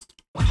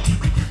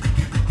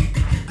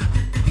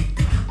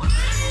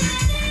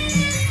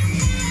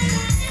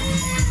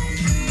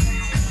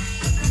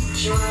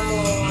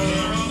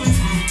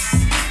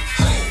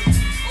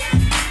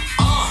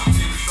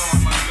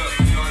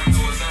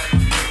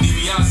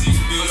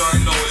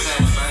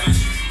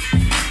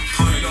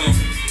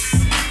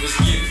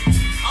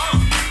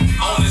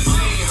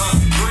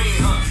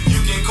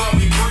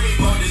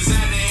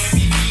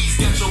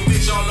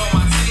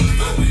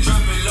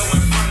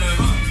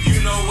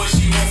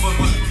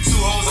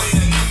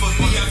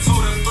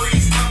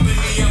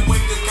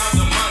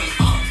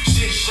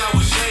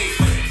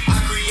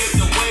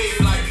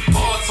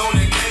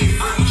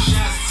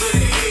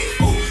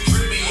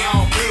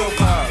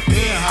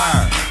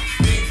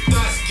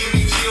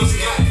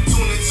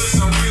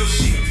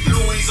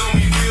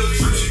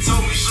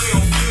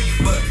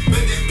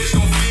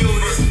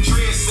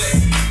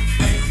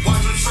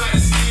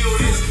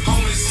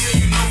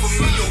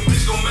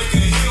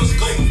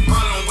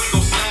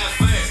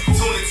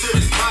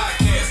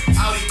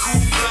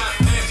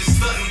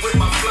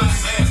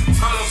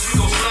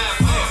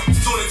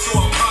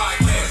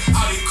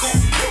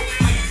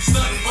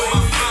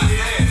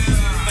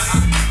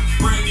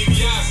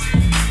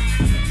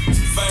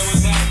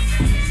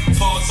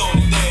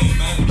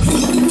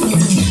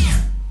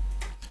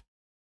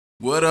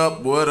What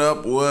up, what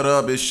up, what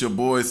up? It's your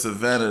boy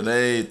Savannah, the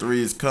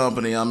A3's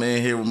company. I'm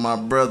in here with my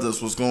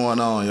brothers. What's going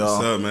on, y'all?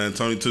 What's up, man?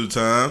 Tony 2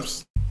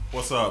 times.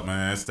 What's up,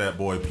 man? It's that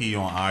boy P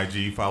on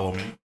IG. Follow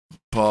me.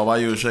 Paul, why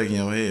you was shaking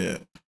your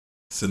head?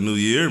 It's a new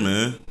year,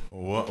 man.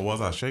 What was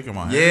I shaking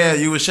my head? Yeah,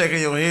 you was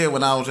shaking your head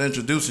when I was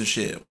introducing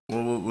shit.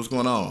 What's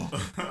going on?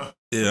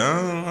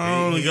 Yeah,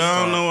 I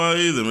don't know why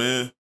either,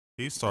 man.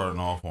 He's starting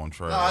off on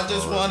track. No, I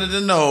just wanted to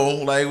know,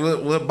 like,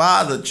 what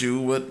bothered you?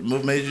 What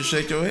made you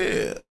shake your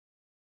head?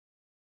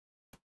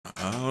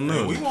 I don't know.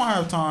 Hey, we won't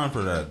have time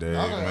for that, Dave,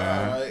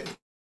 man. All right.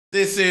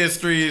 This is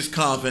Three's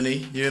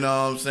Company. You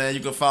know what I'm saying?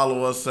 You can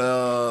follow us,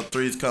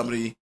 Three's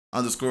Company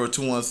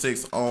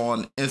 _216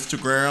 on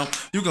Instagram.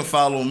 You can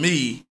follow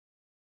me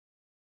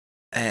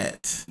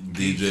at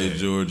DJ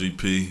Georgie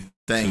P.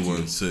 Thank you.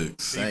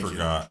 216. He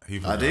forgot.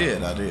 I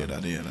did.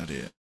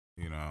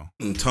 You know.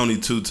 And Tony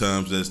 2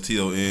 times. That's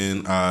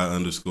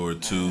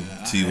TONI_2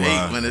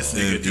 hate when this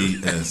nigga do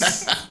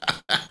TYNES.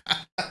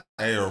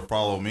 Hey, or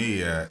follow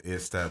me at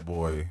It's That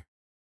Boy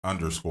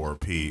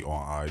 _P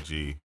on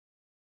IG.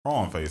 Or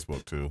on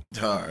Facebook, too.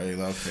 All right,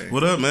 okay.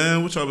 What up,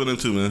 man? What y'all been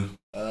into, man?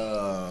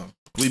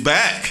 We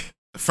back.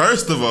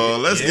 First of all,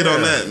 let's get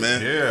on that, man.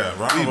 Yeah,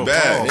 round We of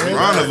back. applause.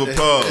 Round of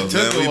applause, It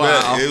took man. a We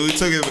while. back. Yeah, we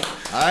took it.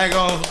 I ain't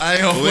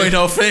gonna point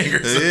no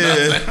fingers.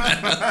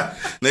 Yeah.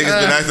 Niggas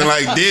been acting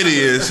like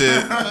Diddy and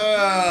shit. Oh,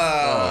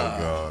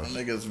 gosh.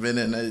 Niggas been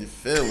in their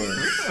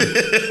feelings.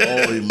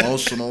 All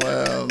emotional.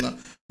 Well,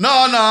 no.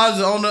 I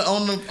was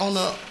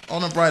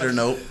on a brighter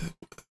note.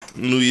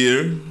 New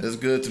year, It's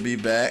good to be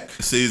back.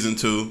 season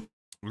 2.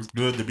 It's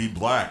good to be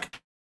black.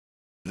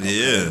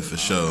 Yeah, for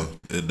sure.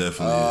 It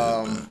definitely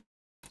is, man.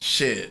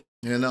 Shit,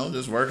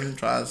 just working,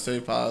 trying to stay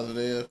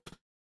positive,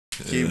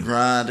 keep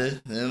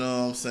grinding. You know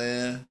what I'm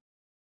saying?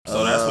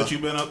 So that's what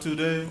you've been up to,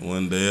 Dave?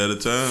 One day at a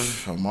time.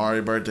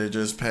 Amari's birthday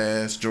just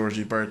passed.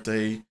 Georgie's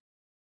birthday,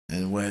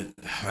 and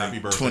Happy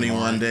birthday, 21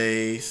 Amari.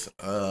 days.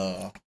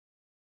 Yeah,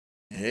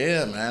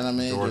 man. I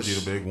mean, Georgie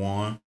the big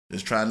one.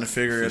 just trying to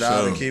figure For it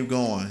out sure. and keep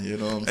going. You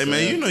know what I'm Hey,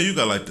 saying? man, you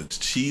got like the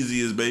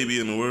cheesiest baby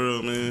in the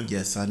world, man.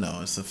 Yes, I know.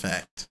 It's a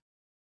fact.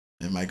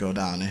 It might go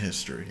down in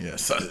history.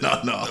 Yes, no.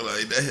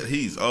 Like that,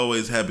 he's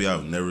always happy.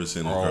 I've never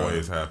seen him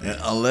Always cry. happy. And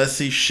unless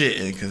he's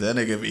shitting, because that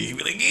nigga be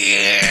like,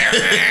 yeah.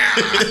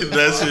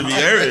 That should be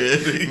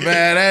airing.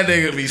 Man, that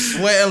nigga be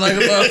sweating like a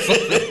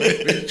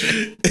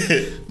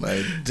motherfucker.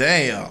 Like,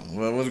 damn.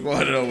 Well, what's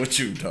going on with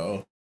you,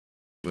 dog?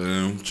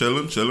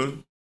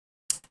 Chilling.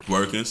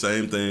 Working,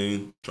 same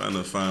thing. Trying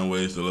to find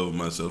ways to level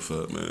myself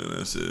up, man.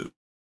 That's it.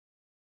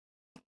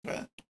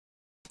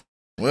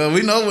 Well,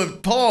 we know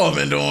what Paul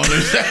been doing.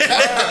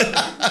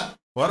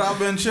 But I've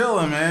been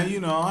chilling,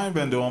 man. I ain't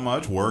been doing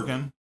much.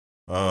 Working.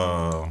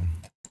 That's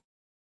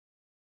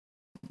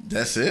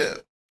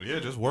it. Yeah,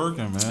 just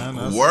working, man.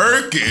 That's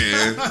Working.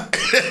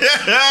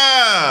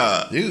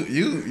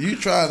 You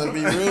trying to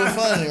be real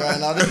funny right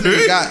now.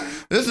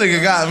 This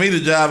nigga got me the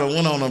job and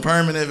went on a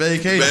permanent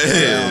vacation.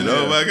 Man,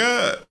 oh my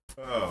God.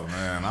 Oh,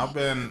 man. I've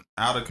been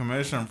out of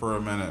commission for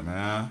a minute,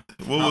 man.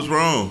 What was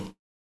wrong?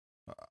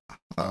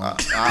 Go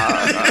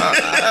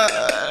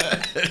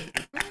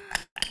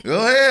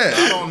ahead.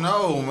 I don't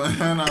know,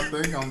 man. I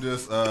think I'm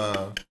just,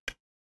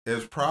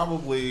 it's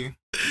probably,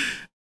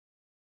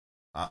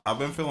 I've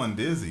been feeling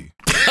dizzy.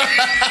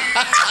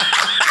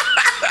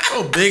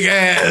 Oh, big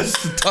ass.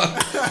 This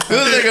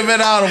nigga been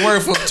out of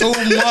work for 2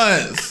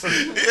 months.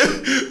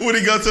 When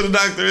he go to the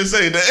doctor and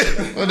say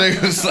that? What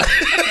nigga was like,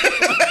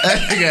 that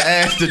nigga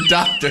asked the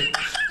doctor,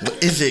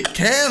 is it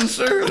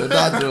cancer? The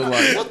doctor was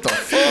like, what the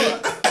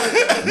fuck?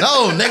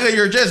 No, nigga,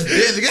 you're just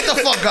dizzy. Get the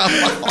fuck out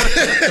of my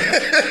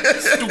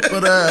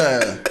stupid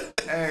ass.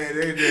 Hey,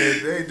 they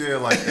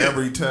did like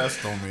every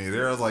test on me. They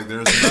was like,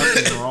 there's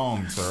nothing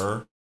wrong,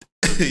 sir.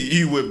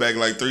 You went back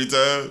like 3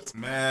 times?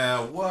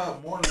 Man,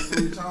 what? More than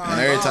 3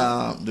 times?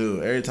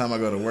 And every time I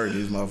go to work,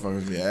 these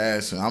motherfuckers be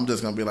asking. I'm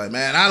just gonna be like,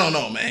 man, I don't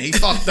know, man. He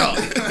fucked up.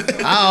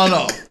 I don't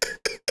know.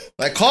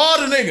 Like,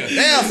 call the nigga.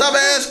 Damn, stop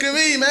asking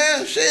me,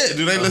 man. Shit.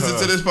 Do they listen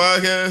to this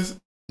podcast?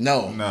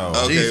 No. No.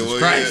 Jesus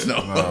Christ, yeah.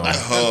 no.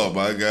 Oh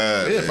my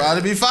God. He'll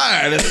probably be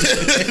fired.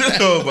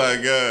 Oh my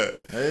God.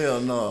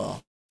 Hell no.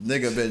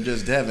 Nigga been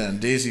just having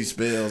dizzy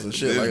spells and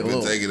shit They've like a been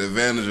little. taking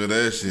advantage of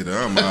that shit.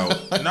 I'm out.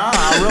 Nah,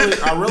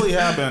 I really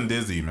have been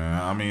dizzy,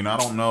 man. I mean, I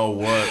don't know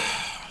what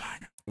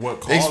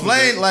causes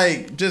Explain, it.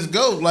 like, just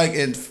go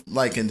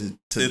into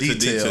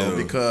detail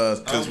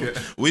because Okay.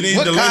 We need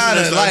What the kinda,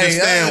 listeners to like,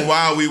 understand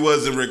why we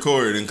wasn't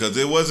recording, because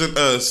it wasn't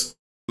us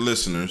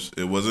listeners.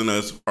 It wasn't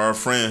us. Our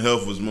friend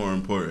health was more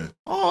important.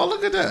 oh,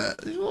 look at that.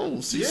 Oh,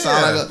 so you Yeah,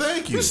 sound like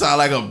thank you. You sound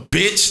like a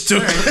bitch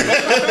too.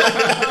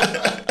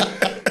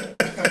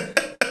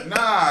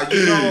 Nah,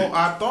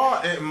 I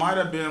thought it might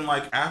have been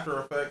like after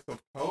effects of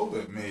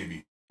COVID,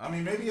 maybe. I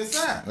mean, maybe it's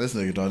that. This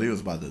nigga thought he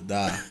was about to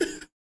die.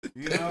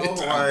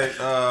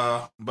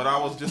 But I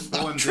was just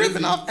feeling Tripping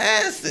dizzy. off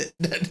acid.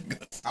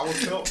 I was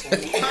feeling.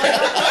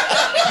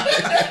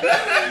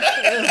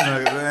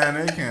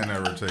 Man, they can't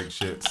ever take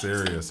shit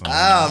serious. Man,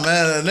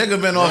 a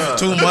nigga been off for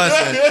 2 months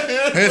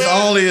and his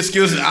only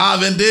excuse is I've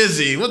been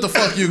dizzy. What the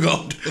fuck you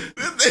gonna do?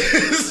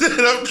 Said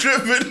I'm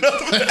tripping up.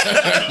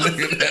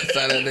 That's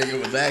how that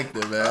nigga was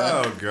acting, man.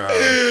 Oh god.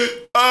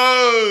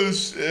 Oh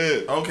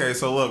shit. Okay,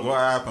 so look, what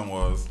happened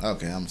was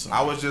Okay, I'm sorry.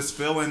 I was just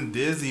feeling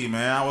dizzy,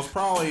 man. I was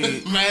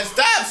probably Man,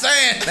 stop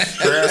saying that.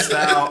 stressed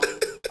out.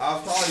 I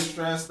was probably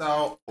stressed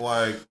out.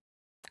 Like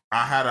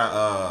I had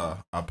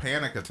a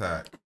panic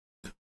attack.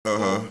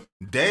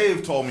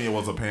 Dave told me it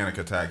was a panic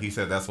attack. He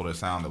said that's what it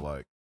sounded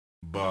like.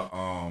 But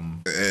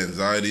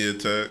Anxiety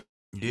attack.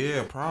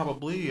 yeah,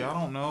 probably. I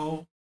don't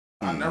know.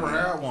 I never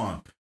had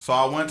one. So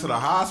I went to the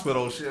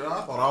hospital. Shit,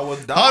 I thought I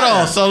was dying. Hold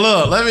on. So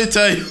look, let me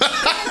tell you.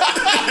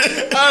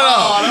 Hold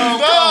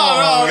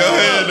on. Go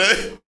ahead,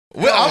 Dave.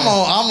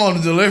 I'm on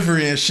the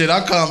delivery and shit.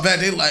 I come back.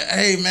 They like,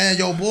 hey man,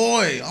 your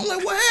boy. I'm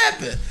like, what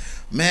happened?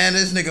 Man,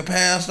 this nigga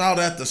passed out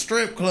at the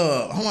strip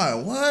club. I'm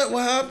like, what?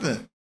 What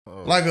happened?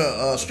 Like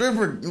a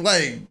stripper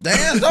like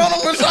danced on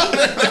him or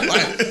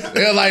something?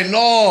 They're like,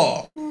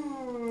 no.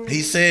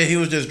 He said he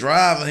was just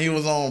driving. He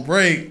was on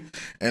break,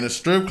 and the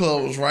strip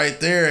club was right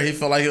there. He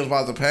felt like he was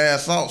about to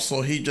pass out,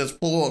 so he just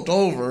pulled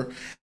over,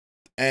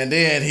 and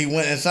then he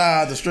went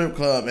inside the strip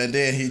club, and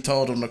then he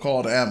told him to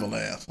call the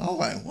ambulance. I was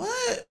like,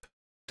 what?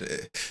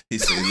 He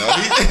seen all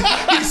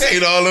he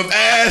seen all them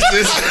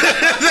asses.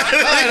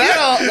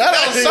 that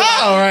don't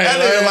sound right. That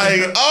nigga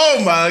like, oh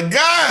my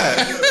god.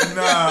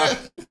 Nah,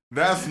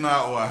 that's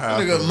not what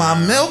happened. Nigga, my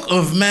milk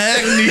of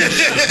magnesia.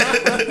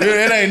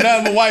 It ain't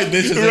nothing but white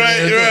bitches.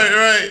 Right.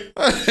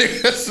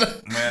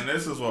 Man,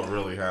 this is what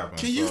really happened.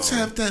 Can you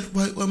tap that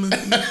white woman?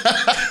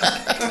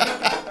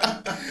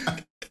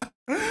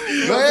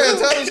 Go ahead,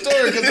 tell the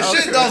story, because the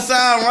shit don't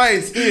sound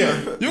right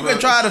still. You can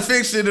try to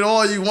fix it and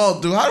all you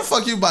want to. How the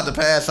fuck you about to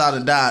pass out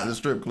and die at the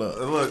strip club?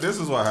 Look, this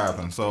is what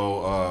happened.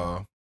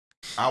 So,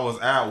 I was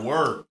at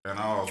work, and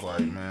I was like,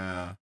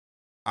 man,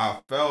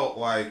 I felt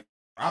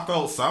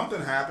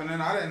something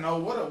happening. I didn't know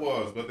what it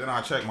was, but then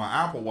I checked my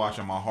Apple Watch,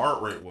 and my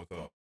heart rate was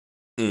up.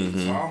 Mm-hmm.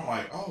 So I'm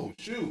like, oh,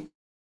 shoot.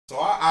 So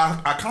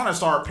I kind of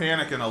start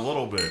panicking a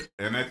little bit.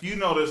 And if you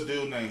know this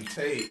dude named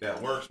Tate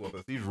that works with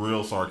us, he's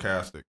real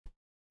sarcastic.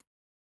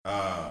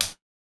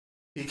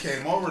 He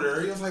came over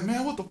there. He was like,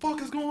 man, what the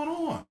fuck is going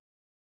on?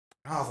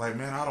 I was like,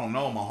 man, I don't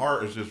know. My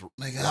heart is just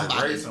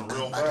racing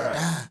real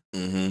fast.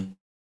 Mm-hmm.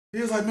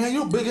 He was like, man,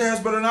 your big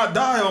ass better not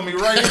die on me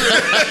right here.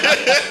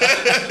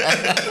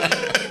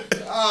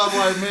 I was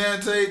like,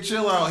 man, Tate,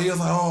 chill out. He was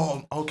like,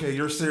 oh, okay,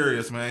 you're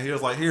serious, man. He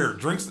was like, here,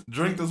 drink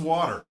this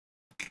water.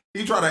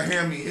 He tried to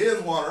hand me his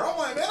water. I'm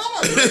like, man, I'm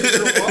not drinking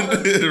your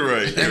water.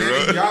 Right. And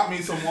then he got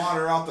me some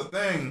water out the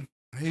thing.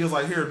 He was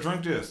like, here,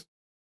 drink this.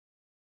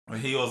 And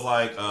he was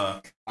like,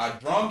 I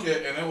drunk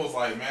it, and it was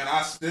like, man,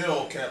 I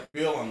still kept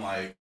feeling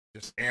like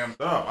just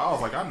amped up. I was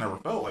like, I never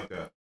felt like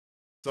that.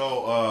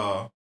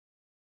 So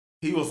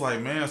he was like,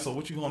 man, so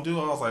what you gonna do?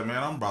 I was like,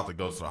 man, I'm about to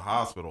go to the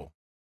hospital.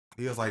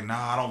 He was like,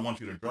 nah, I don't want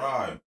you to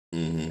drive.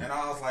 Mm-hmm. And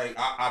I was like,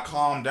 I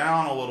calmed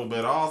down a little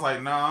bit. I was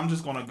like, nah, I'm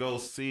just gonna go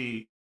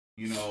see,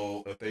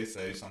 if they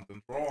say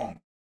something's wrong.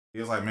 He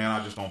was like, man,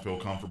 I just don't feel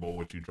comfortable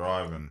with you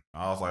driving.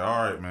 I was like,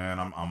 all right, man,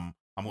 I'm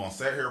going to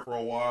sit here for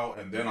a while,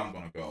 and then I'm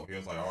going to go. He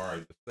was like, all right,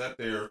 just sit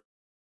there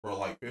for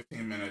like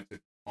 15 minutes,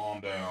 calm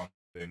down,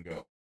 then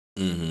go.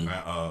 Mm-hmm.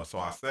 And, so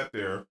I sat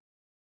there,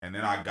 and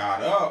then I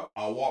got up.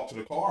 I walked to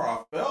the car.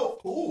 I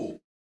felt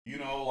cool.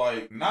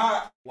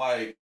 Not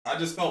like, I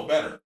just felt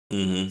better.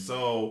 Mm-hmm.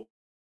 So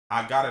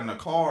I got in the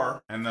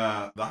car, and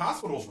the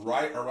hospital's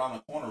right around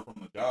the corner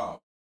from the job.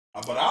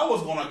 But I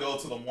was going to go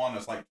to the one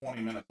that's like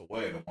 20 minutes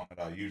away, the one that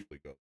I usually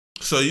go.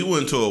 So you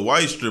went to a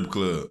white strip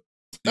club.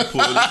 You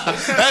pulled it.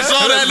 That's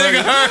all that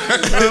nigga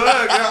heard.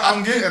 Look,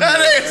 I'm getting there.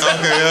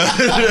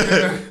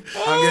 Okay.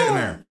 I'm getting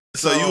there.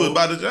 So you was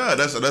about to drive.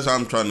 That's how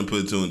I'm trying to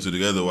put two and two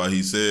together. Why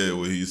he said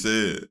what he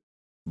said.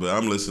 But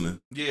I'm listening.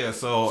 Yeah.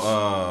 So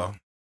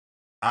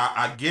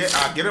I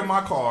get in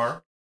my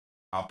car.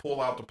 I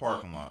pull out the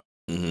parking lot.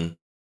 Mm-hmm.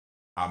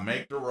 I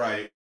make the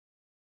right.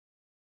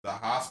 The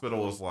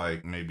hospital is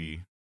like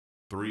maybe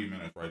 3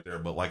 minutes right there.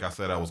 But like I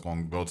said, I was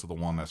going to go to the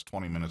one that's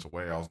 20 minutes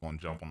away. I was going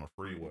to jump on the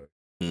freeway.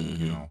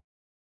 Mm-hmm.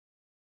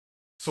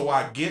 So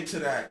I get to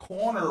that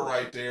corner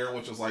right there,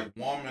 which is like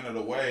 1 minute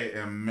away,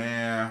 and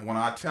man, when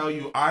I tell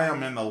you I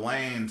am in the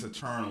lane to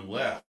turn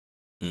left,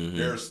 Mm-hmm.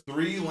 there's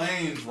 3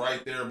 lanes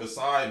right there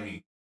beside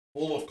me,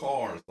 full of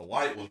cars. The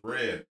light was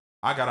red.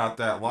 I got out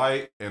that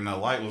light, and the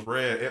light was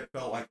red. It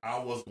felt like I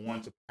was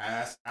going to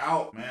pass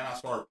out, man. I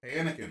started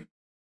panicking.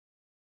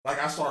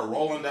 Like, I started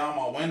rolling down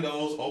my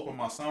windows, open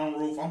my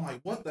sunroof. I'm like,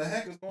 what the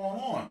heck is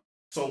going on?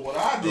 So what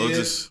I did...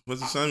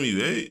 What's the something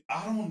you ate?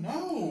 I don't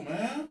know,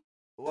 man.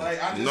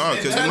 Like, I just... No,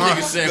 because That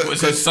nigga said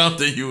was just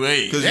something you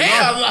ate. Because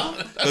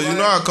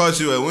I caught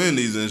you at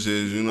Wendy's and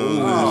shit,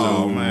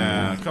 Oh,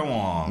 man. Come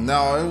on.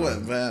 No, it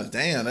wasn't, man.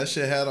 Damn, that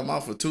shit had him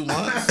out for 2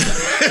 months.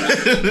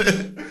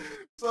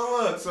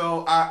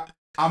 So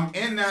I'm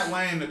in that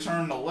lane to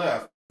turn to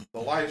left. The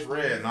light's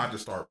red, and I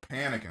just start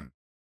panicking.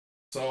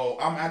 So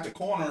I'm at the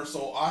corner,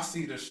 so I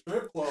see the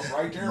strip club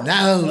right there.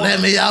 No,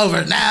 let me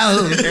over.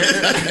 No.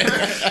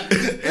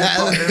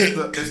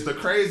 It's the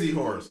Crazy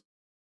Horse.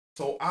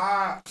 So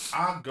I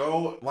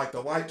go, like,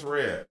 the light's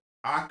red.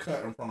 I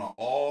cut in front of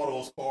all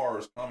those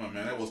cars coming,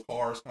 man. It was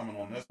cars coming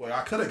on this way.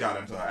 I could have got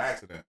into an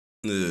accident.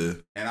 Yeah.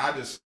 And I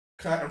just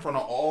cut in front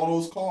of all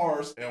those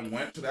cars and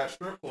went to that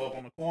strip club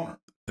on the corner.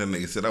 That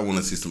nigga said, I want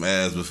to see some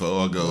ass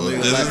before I go.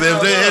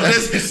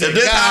 If If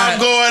this how I'm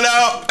going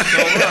out,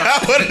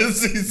 I want to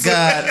see some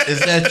God, is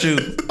that you?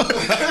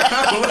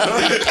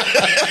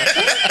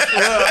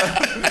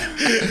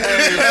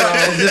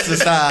 This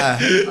is how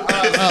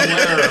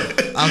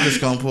I'm just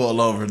gonna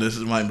pull over. This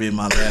might be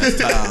my last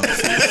time.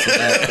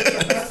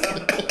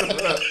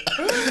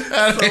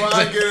 So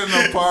I get in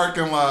the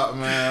parking lot,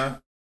 man.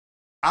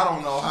 I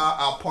don't know how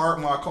I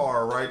parked my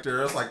car right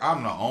there. It's like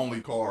I'm the only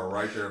car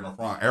right there in the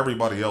front.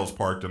 Everybody else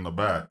parked in the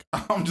back.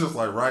 I'm just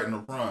like right in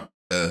the front.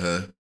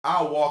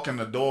 I walk in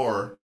the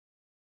door,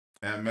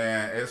 and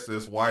man, it's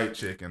this white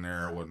chick in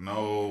there with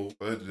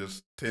it's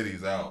just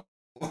titties out.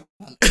 She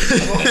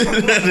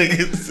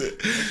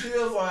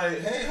was like,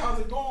 "Hey, how's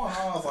it going?"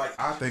 I was like,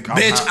 "I think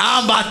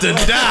I'm about to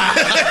die."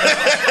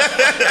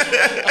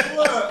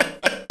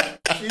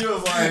 She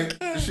was like,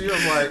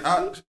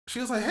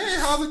 "Hey,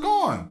 how's it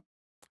going?"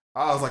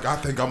 I was like, "I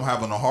think I'm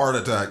having a heart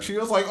attack." She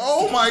was like,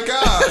 "Oh my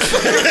gosh."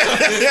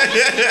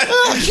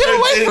 Get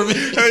away from me.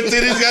 Her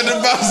titties got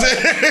the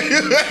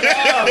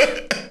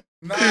bounce.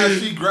 Nah,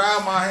 she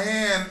grabbed my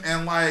hand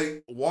and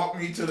like walked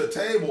me to the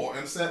table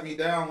and set me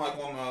down like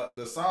on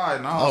the side.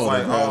 And I was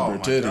like, "Oh my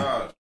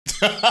gosh."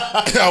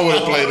 I would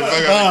have played the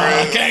fuck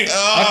out of the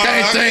I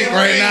can't think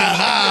right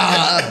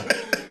now.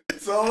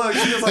 So look,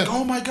 she was like,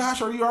 "Oh my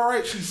gosh, are you all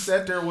right?" She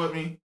sat there with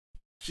me.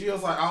 I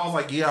was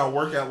like, "Yeah, I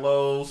work at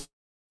Lowe's.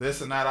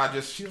 This and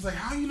that." She was like,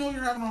 "How you know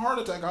you're having a heart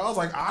attack?" I was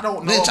like, "I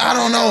don't know." Bitch, I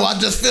don't know. I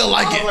just feel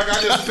like it.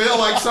 I just feel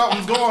like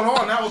something's going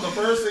on. That was the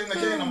first thing that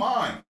came to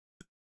mind.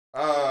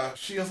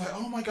 She was like,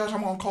 "Oh my gosh,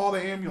 I'm gonna call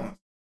the ambulance."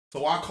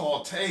 So I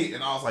called Tate,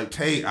 and I was like,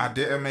 "Tate, I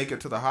didn't make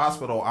it to the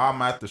hospital.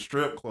 I'm at the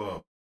strip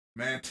club."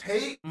 Man,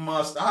 Tate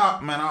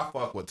I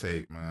fuck with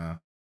Tate, man.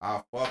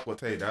 I fuck with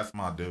Tate. That's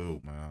my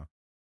dude, man.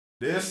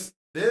 This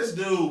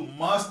dude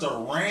must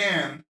have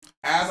ran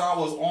as I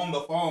was on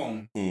the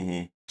phone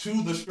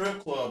to the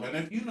strip club. And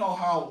if you know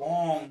how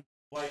long,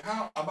 like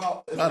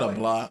about a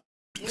block.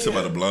 It's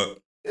about a block.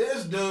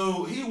 This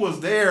dude, he was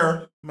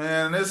there,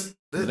 man. It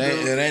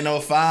ain't no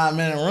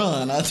 5-minute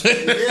run. I tell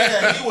you.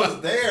 Yeah, he was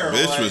there.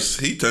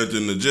 He turned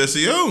into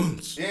Jesse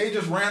Owens. Yeah, he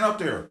just ran up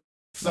there.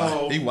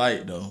 So he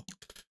white though.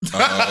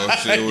 Oh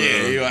shit!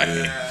 He white.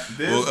 Yeah.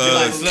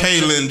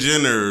 Caitlyn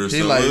Jenner or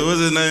something.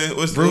 What's his name?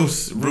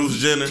 Bruce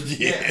Jenner.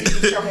 Yeah, he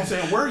just kept on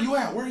saying, "Where are you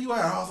at? Where are you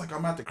at?" I was like,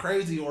 "I'm at the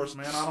Crazy Horse,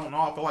 man. I don't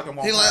know. I feel like I'm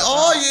on." He like,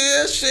 "Oh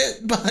yeah,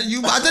 shit, you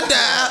about to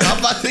die. I'm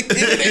about to get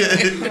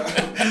it."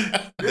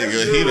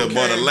 Nigga, he done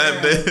bought a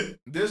lap dance.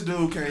 This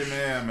dude came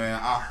in, man.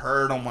 I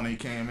heard him when he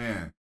came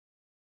in.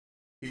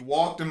 He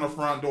walked in the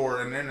front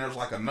door, and then there's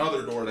like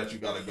another door that you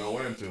got to go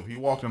into. He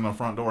walked in the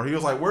front door. He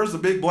was like, "Where's the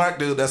big black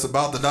dude that's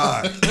about to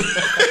die?"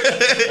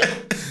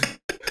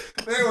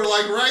 They were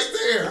like right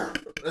there.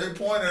 They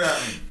pointed at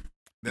me.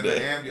 Then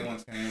the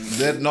ambulance came.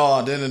 Then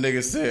the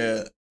nigga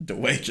said, the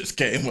waitress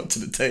came up to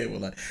the table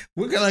like,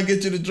 "Where can I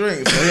get you the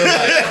drink?" So he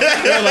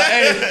was like,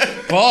 "Hey,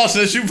 Paul,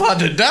 since you about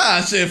to die,"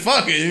 I said,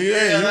 "Fuck it."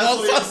 Yeah, you that's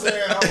what he's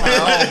saying. I'm like,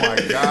 "Oh my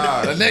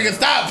god." The nigga,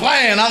 stop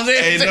playing. I'm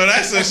there. Hey, no,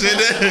 that's some shit.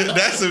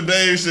 That's some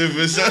Dave shit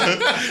for sure.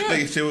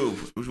 Nigga, shit,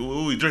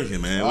 what we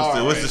drinking, man?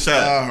 What's the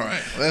shot? All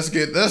right, let's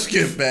get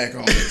back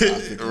on the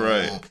topic.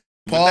 Right.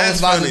 Paul was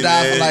about to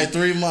die for like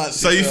 3 months.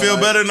 So you feel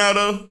better now,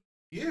 though?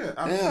 Yeah,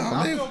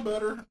 I feel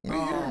better.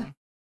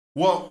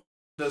 Well,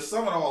 to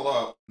sum it all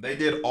up, they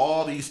did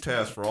all these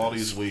tests for all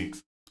these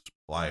weeks.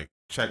 Like,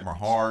 check my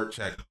heart,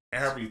 check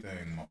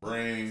everything, my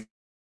brain,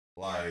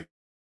 like,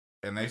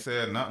 and they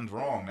said nothing's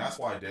wrong. That's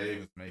why Dave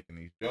is making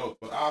these jokes.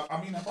 But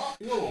I mean, if I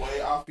feel the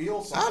way I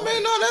feel,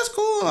 something. No, that's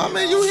cool.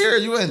 You here,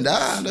 you ain't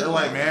dying. They're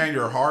like, "Man,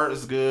 your heart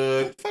is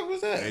good." What the fuck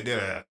was that? They did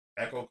an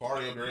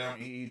echocardiogram,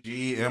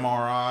 EEG,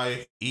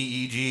 MRI,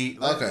 EEG,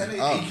 okay,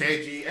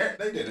 EKG.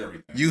 They did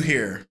everything. You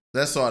here?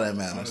 That's all that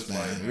matters,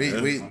 man.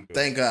 Like, we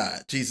thank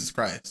God, Jesus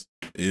Christ.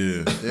 Yeah.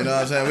 You know what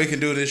I'm saying? We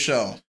can do this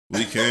show.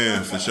 We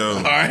can, for sure.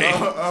 All right.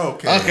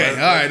 Okay. All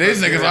right.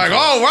 These niggas like,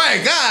 "Oh,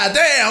 right. God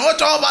damn. What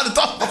y'all about to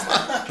talk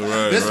about?"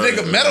 This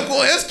nigga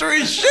medical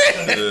history shit.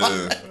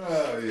 Yeah.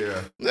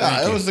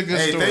 Yeah, it was a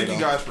good story. Thank you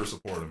guys for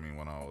supporting me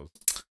when I was.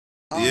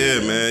 Yeah,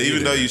 man.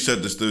 Even though you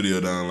shut the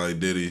studio down like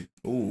Diddy.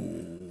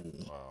 Ooh.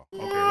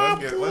 Wow.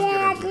 Okay, let's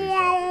get into these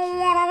topics.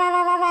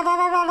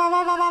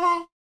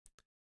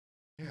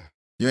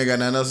 You ain't got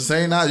nothing else to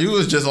say now? You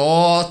was just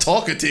all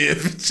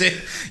talkative and shit.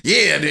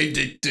 Yeah,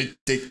 they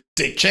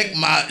checked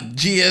my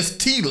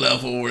GST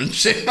level and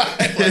shit.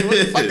 Like, what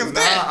the fuck is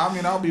that? I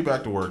mean, I'll be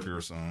back to work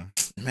here soon.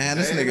 Man,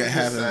 this nigga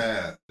having...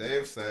 sad.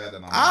 Dave's sad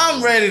and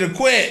I'm ready to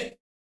quit.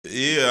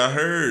 Yeah, I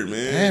heard,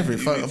 man.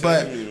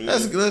 But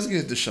let's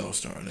get the show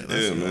started.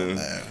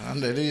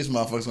 Man. These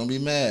motherfuckers gonna be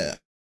mad.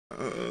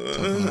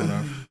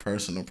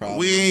 personal problem.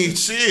 We ain't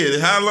shit.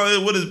 How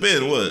long? What has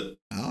been? What?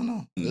 I don't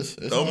know. It's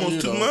Almost on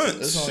you, 2 though. months.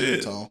 It's on Shit.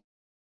 you, Tom.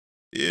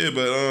 Yeah,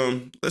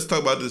 but let's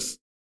talk about this.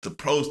 The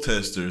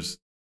protesters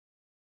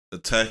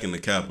attacking the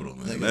Capitol,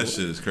 man. Nigga, That what?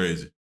 shit is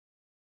crazy.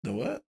 The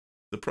what?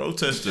 The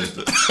protesters.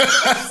 Okay,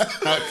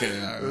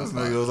 all right. This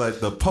nigga was like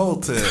the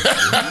protest.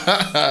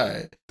 All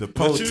right. The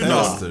But you know-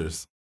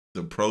 protesters.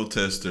 The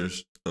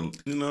protesters.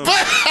 You know.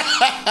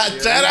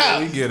 Shut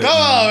up. we get it, Come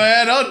on,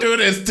 man. man. Don't do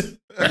this.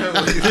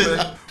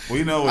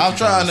 We know what I'm you're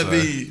trying to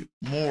say. be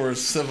more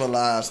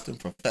civilized and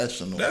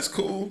professional. That's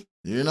cool.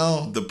 You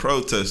know? The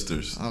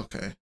protesters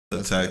Okay.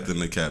 attacked in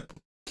the Capitol.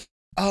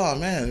 Oh,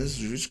 man. This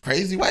is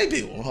crazy white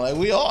people. Like,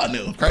 we all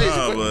knew. Crazy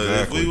Nah, white- but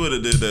Exactly. if we would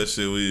have did that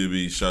shit, we'd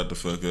be shot the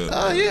fuck up.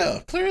 Oh, yeah.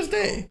 Clear as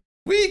day.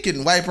 We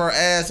can wipe our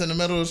ass in the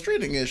middle of the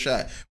street and get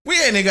shot. We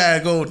ain't got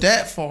to go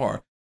that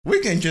far. We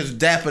can just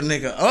dap a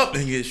nigga up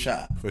and get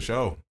shot. For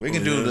sure. We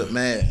can Oh, do yeah. the,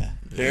 man,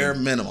 bare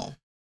minimum.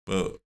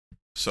 But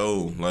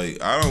so,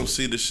 like, I don't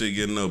see this shit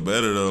getting no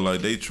better though.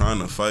 Like, they trying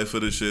to fight for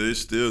this shit.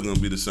 It's still gonna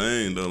be the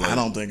same though. Like, I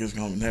don't think it's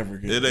going to never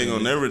get It ain't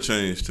gonna never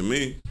change to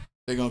me.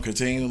 They're going to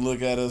continue to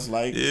look at us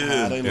like Yeah.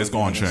 how they look It's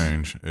gonna at us.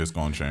 change. It's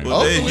gonna change.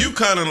 But then Hopefully. you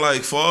kind of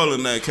like fall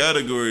in that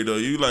category though.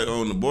 You like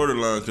on the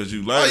borderline because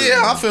you like. Oh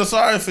yeah, I feel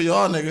sorry for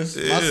y'all niggas.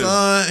 My Yeah.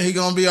 son, he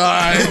gonna be all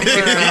right.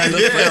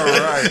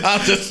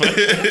 I'm just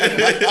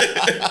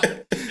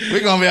playing. We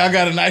gonna be. I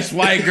got a nice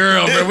white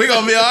girl, but we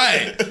gonna be all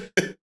right.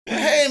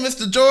 Hey,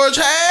 Mr. George.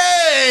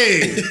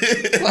 Hey,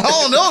 I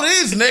don't know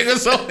these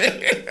niggas over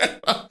here.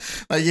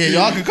 Like, yeah,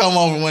 y'all can come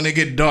over when it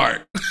get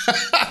dark.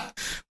 I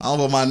don't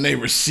want my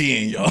neighbors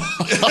seeing y'all.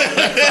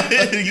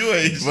 you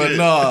ain't But shit.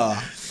 nah,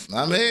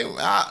 I mean,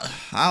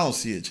 I don't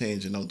see it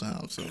changing no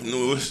time soon.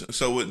 No,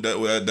 so with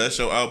that's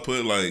your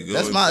output. Like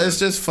It's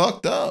just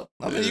fucked up.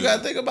 I mean, you Yeah.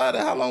 gotta think about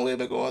it. How long we've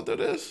been going through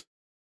this?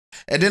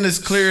 And then it's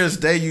clear as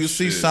day. You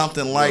see shit.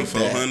 something like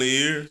What, 400 that.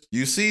 years.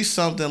 You see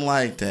something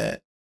like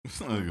that.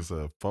 Like I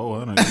said,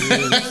 400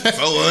 years.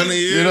 400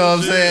 years. You know what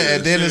I'm Shit, saying?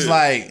 And then it's shit.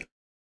 like,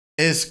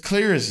 it's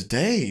clear as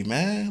day,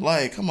 man.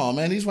 Like, come on,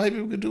 man. These white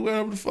people can do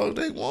whatever the fuck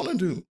they want to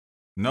do.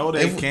 No,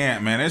 they If-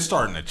 can't, man. It's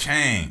starting to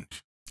change.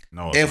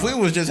 No, it's If we not.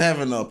 was just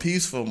having a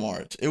peaceful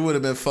march, it would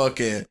have been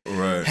fucking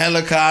right.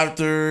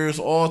 helicopters,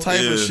 all type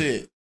of Yeah.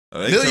 shit.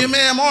 They Million come-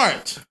 Man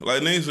March.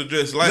 Like niggas were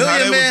just like Million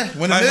how they Man- was,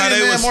 when the like how Million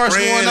they Man was March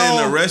spraying going and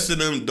on- arresting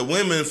them, the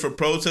women for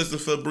protesting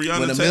for Breonna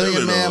When the Taylor.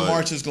 Million though, Man like,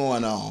 March is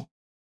going on,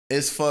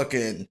 it's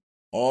fucking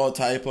all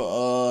type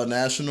of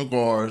National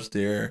Guards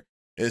there.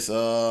 It's you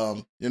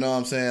know what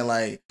I'm saying,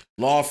 like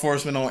law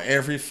enforcement on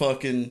every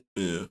fucking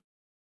yeah,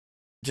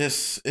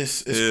 just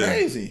it's Yeah.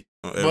 crazy.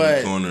 on every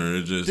But corner.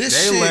 It just this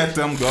they shit, let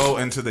them go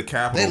into the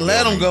Capitol. they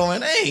let them building. go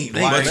and ain't.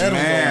 They Like, let them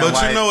man, go. But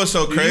like, you know what's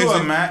so do crazy?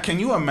 Can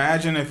you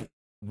imagine if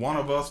one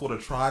of us would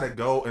have tried to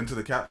go into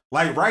the Capitol,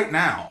 like right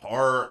now,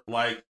 or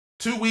like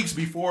 2 weeks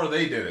before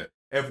they did it?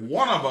 If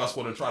one of us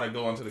would have tried to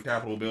go into the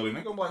Capitol building,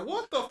 they're gonna be like,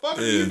 "What the fuck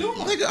are Yeah. you doing?"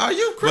 Nigga, are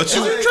you But crazy?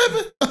 you- Is you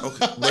tripping?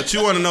 Okay, but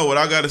you want to know what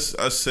I got to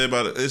say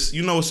about it? It's,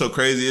 you know what's so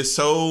crazy? It's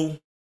so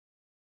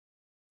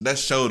that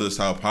showed us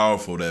how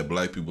powerful that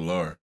black people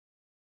are.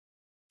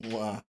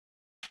 Wow.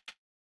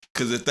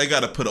 Because if they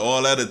got to put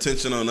all that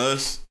attention on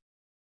us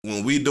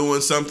when we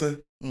doing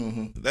something,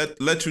 Mm-hmm.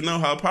 that let you know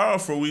how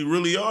powerful we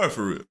really are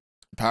for real.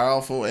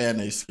 Powerful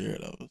and they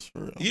scared of us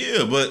for real.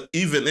 Yeah, but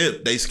even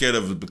if they scared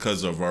of it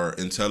because of our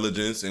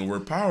intelligence and we're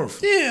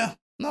powerful. Yeah.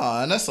 No,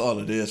 and that's all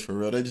it is for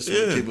real. They just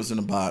want Yeah. to keep us in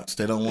the box.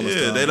 They don't want us to.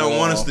 Yeah, they don't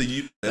want us to.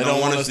 evolve. They don't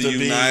want us to be-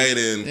 unite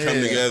and come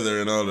Yeah. together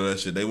and all of that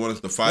shit. They want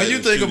us to fight. When you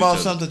and think shoot about each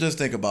other. something, just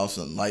think about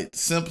something like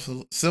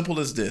simple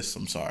as this.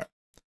 I'm sorry.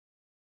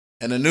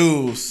 In the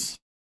news,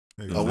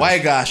 a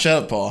white guy,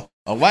 shut up, Paul.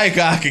 A white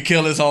guy could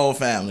kill his whole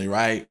family,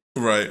 right?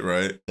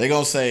 right. They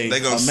gonna say They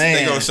a man.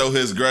 they gonna show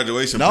his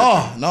graduation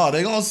No,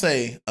 they gonna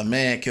say a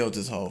man killed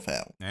his whole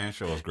family. And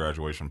show us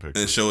graduation picture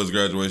pictures. and show his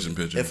graduation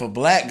picture. If a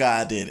black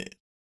guy did it,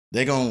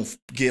 they gonna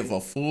give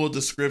a full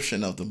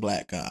description of the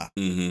black guy.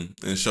 And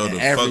show And the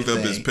fucked up his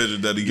everything. picture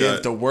that he Give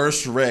got. the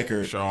worst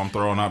record. Show them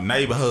throwing up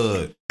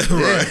neighborhood.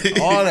 right.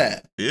 Yeah, all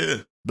that. Yeah.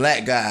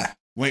 Black guy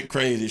went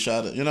crazy,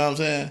 shot it. You know what I'm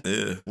saying?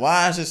 Yeah.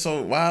 Why is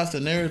the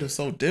narrative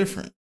so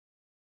different?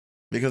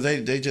 Because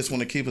they just want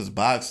to keep us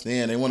boxed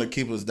in. They want to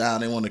keep us down.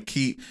 They want to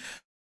keep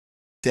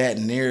that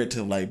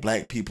narrative like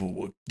black people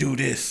will do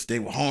this. They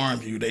will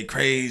harm you. They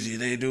crazy.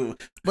 They do.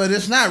 But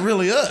it's not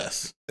really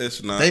us.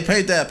 It's not. They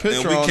paint that picture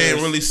and we on can't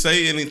us. really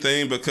say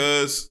anything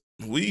because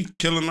we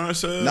killing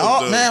ourselves.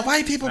 No, though. man,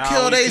 white people No,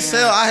 kill we they can't.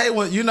 self. I hate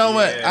when, you know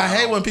what? Yeah, I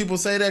hate no. when people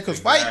say that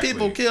because white Exactly.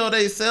 people kill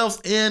themselves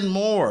and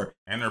more.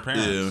 And their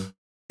parents.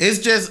 Yeah. It's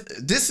just,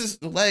 this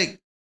is like,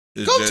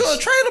 It's go just- to a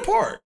trailer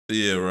park.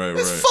 Yeah, right,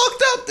 It's right.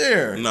 fucked up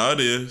there. No, it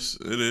is.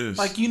 It is.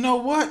 Like, you know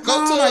what? Go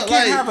Mom, to I it,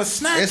 can't like, have a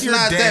snack. It's You're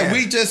not dead. that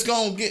we just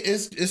gonna get.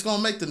 It's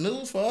gonna make the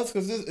news for us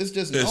because it's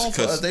just It's known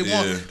for 'cause- us. They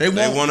yeah. want. They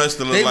want us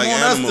to look they like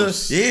want animals.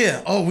 Us to,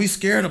 yeah. Oh, we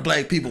scared of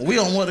black people. We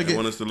don't want to They get.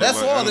 want us to look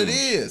That's like all it animals.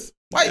 is.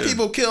 White Yeah.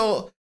 people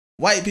kill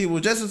white people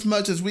just as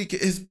much as we.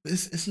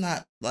 It's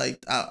not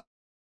like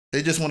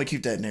They just want to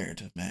keep that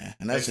narrative, man.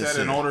 And They that's just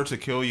said in it. order to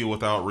kill you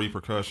without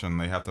repercussion,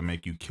 they have to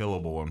make you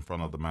killable in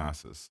front of the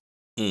masses.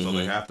 So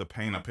they have to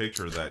paint a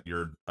picture that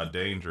you're a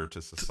danger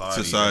to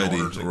society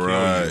in order to kill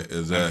right? you,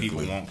 Exactly. and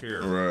people won't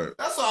care. Right.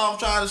 That's all I'm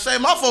trying to say.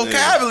 My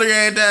vocabulary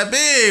ain't that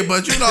big,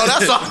 but you know,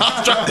 that's all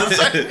I'm trying to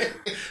say.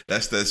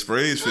 That's that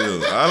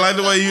Springfield. I like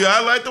the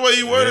way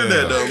you worded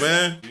that though,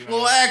 man.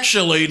 Well,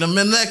 actually, the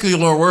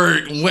molecular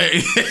word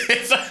way.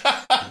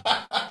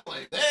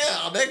 Like,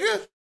 damn,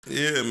 nigga.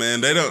 Yeah,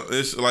 man. They don't.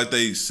 It's like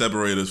they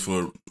separate us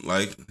for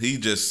like he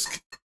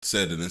just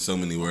said it in so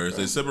many words.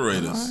 They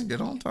separate us. All right,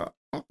 get on top.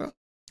 Okay.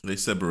 They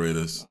separate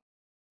us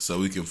so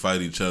we can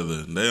fight each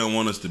other. They don't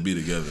want us to be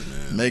together,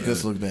 man. Make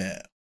us look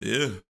bad.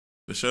 Yeah,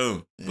 for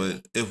sure. Yeah.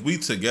 But if we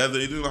together,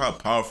 you know how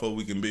powerful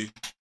we can be.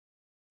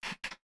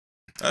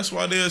 That's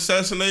why they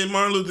assassinated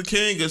Martin Luther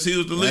King, because he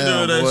was the leader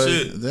of that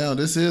shit. Damn,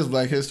 this is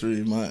Black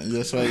History Month.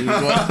 That's why you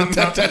going. I'm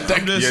just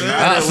saying.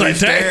 I was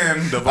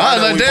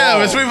like,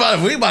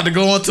 damn, we about to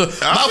go into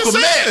Malcolm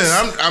X.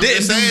 I'm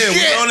just saying.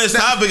 We on this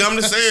topic. I'm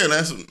just saying.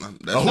 That's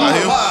why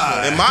he,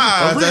 in my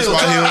eyes, that's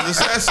why he was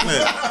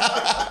assassinated.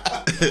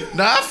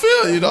 Nah, I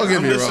feel you. Don't get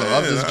I'm me just wrong.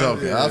 I'm saying, just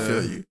joking. I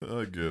feel you.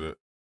 I get it.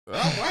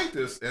 I like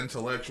this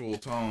intellectual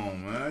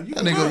tone, man.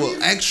 That nigga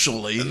will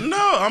actually.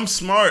 No, I'm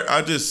smart.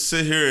 I just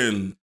sit here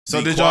and. So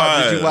be did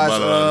quiet you watch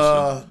about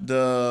all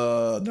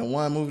this the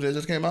one movie that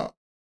just came out?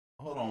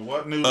 Hold on,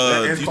 what new? you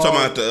talking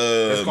about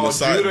the called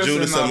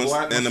Judas and the Messiah.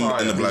 Black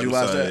Did you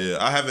watch Messiah? that? Yeah,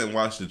 I haven't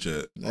watched it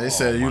yet. They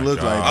said you my look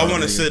God. like. I him,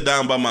 want to nigga. sit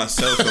down by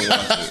myself and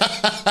watch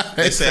it.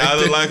 They say I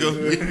look like him.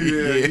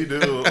 Yeah, you do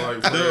look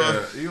like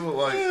Fred. You look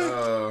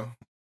like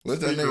What's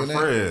that Speaker nigga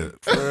name?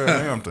 Fred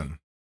Hampton.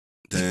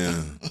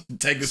 Damn.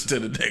 Take us to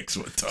the next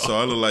one, Tom. So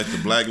I look like the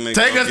black nigga.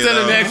 Take us to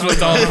the next one,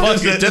 Tom.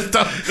 Fuck it. Just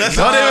don't even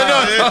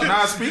do it.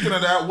 Now speaking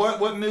of that,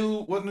 what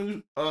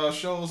new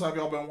shows have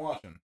y'all been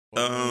watching?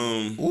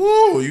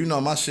 Ooh, you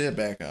know my shit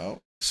back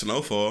out.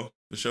 Snowfall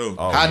for sure.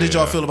 Oh, How did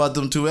y'all yeah. feel about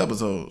them 2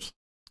 episodes?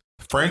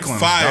 Franklin's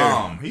Fire.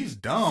 dumb. He's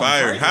dumb.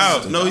 Fire. Franklin's How?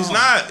 dumb. No, he's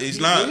not. He's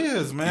not. He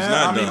is, man. He's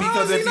not I mean, dumb. because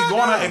How is if he you're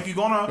not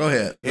gonna Go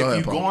ahead. if Go you're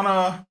ahead, Paul.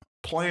 gonna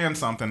plan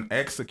something,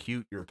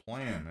 execute your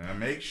plan, man.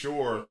 Make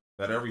sure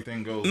that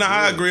everything goes. Nah,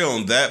 I good. agree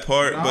on that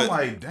part, And but I'm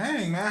like,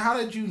 dang, man, how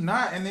did you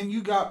not? And then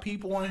you got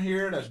people in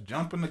here that's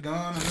jumping the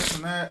gun and this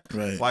and that.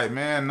 Right. Like,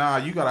 man, nah,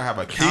 you gotta have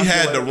a. he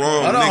had the calculator.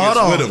 wrong Hold on, niggas hold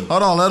on. with him.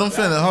 Hold on, let him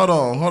finish. Hold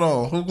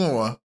on. Who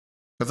going?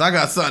 Because I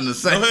got something to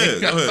say.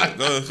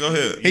 Go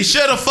ahead. He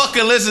should have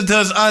fucking listened to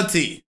his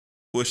auntie.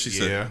 What she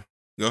said? Yeah.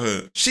 Go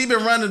ahead. She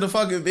been running the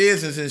fucking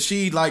business and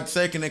she like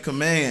second in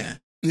command.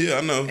 Yeah,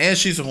 I know. And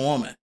she's a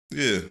woman.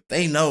 Yeah,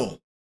 They know.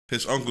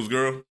 his uncle's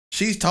girl.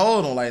 She's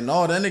told him, like,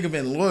 no, that nigga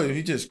been loyal.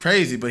 He just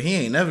crazy, but he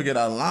ain't never get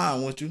out of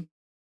line with you.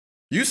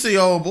 You see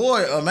old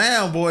boy, a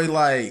man boy,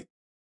 like,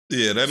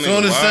 Yeah, that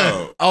soon nigga as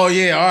wild. oh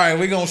yeah, all right,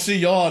 we gonna see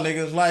y'all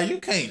niggas. Like, you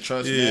can't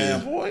trust Yeah.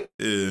 man boy.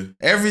 Yeah,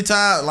 Every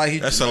time, like, he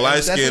That's a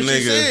light-skinned what she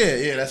nigga.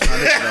 said. Yeah, that's my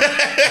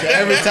nigga. Though.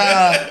 Every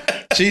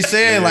time she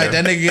said, like,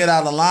 that nigga get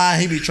out of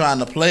line, he be trying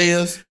to play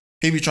us.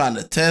 He be trying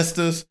to test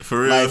us.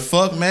 for real. Like,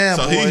 fuck man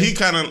so boy. he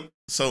kind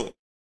of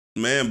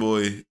man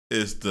boy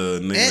is the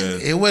nigga.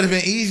 And that, it would have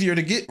been easier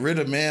to get rid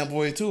of man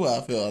boy too,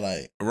 I feel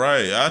like.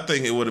 right. I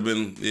think it would have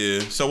been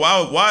So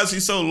why is he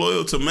so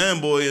loyal to man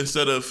boy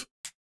instead of?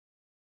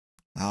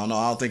 I don't know.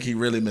 I don't think he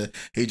really been.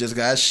 He just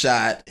got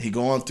shot. He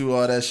going through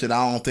all that shit.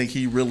 I don't think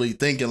he really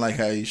thinking like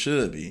how he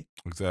should be.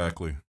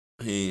 Exactly.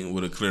 He ain't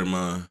with a clear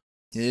mind.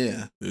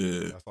 Yeah.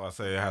 Yeah. That's why I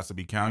say it has to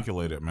be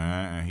calculated,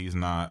 man. And he's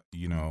not,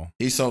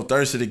 He's so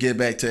thirsty to get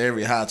back to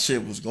every how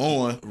shit was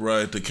going.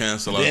 Right, to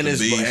cancel out Then the his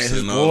beefs boy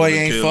and all the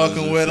ain't killings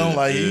fucking and with him. shit.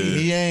 Like Yeah.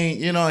 he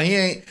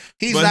ain't.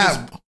 He's But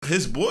not.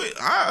 his boy,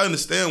 I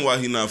understand why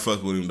he not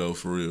fucking with him though,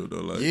 for real though.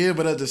 Like Yeah,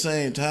 but at the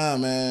same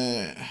time,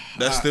 man,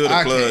 that's still the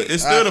I plug. can't-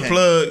 It's still I the can't.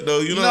 plug though.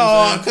 You know what No,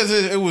 I'm saying? because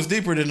it was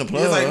deeper than the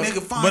plug. He's like,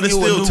 nigga, find But it's you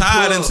a still new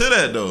tied plug. into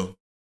that though.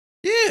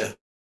 Yeah,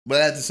 but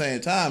at the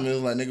same time, it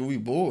was like, nigga, we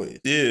boys.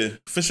 Yeah,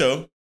 for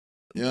sure.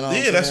 You know? What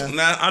Yeah, I'm that's saying?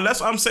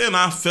 that's what I'm saying.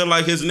 I feel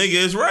like his nigga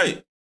is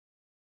right.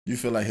 You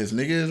feel like his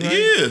nigga is right?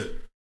 Yeah,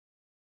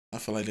 I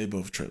feel like they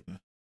both tripping.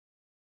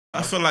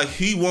 I feel like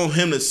he want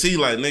him to see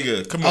like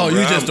nigga. Come on, Oh, bro,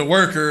 you just I'm- a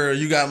worker.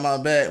 You got my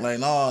back. Like,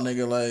 no,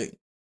 nigga. Like,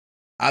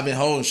 I've been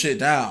holding shit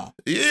down.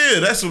 yeah.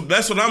 That's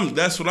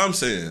what I'm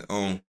saying.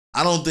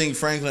 I don't think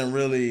Franklin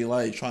really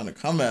like trying to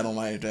come at him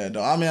like that,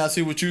 though. I mean, I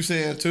see what you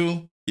saying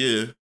too.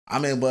 Yeah, I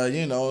mean, but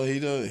you know, he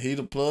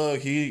the plug.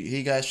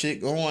 He got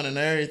shit going and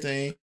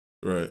everything.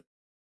 right.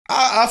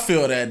 I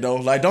feel that though.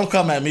 Like, don't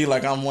come at me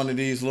like I'm one of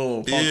these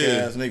little punk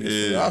Yeah, ass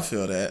niggas. yeah. I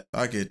feel that.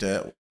 I get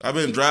that. I've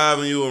been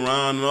driving you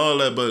around and all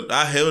that, but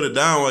I held it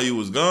down while you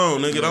was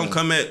gone, nigga. Don't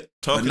come at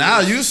talking. But now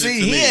this you shit see,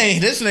 to he me.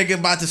 ain't. This nigga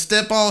about to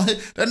step on.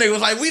 That nigga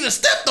was like, we done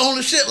stepped on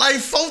the shit like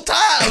 4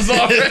 times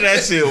already.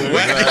 That shit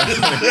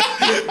whack.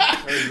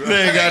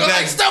 Nigga got Like,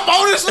 that. step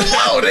on this some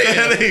more That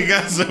then. nigga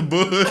got some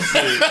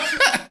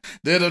bullshit.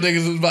 Then the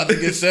niggas was about to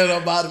get set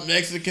up by the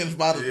Mexicans.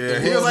 By the, Yeah,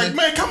 the he was like, women.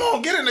 man, come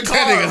on, get in the car.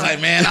 That nigga's like,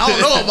 man, I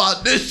don't know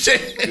about this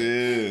shit.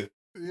 Yeah.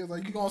 He was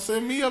like, you gonna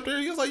send me up there?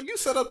 He was like, you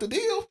set up the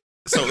deal.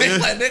 So Like,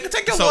 is, nigga,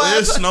 take your so boy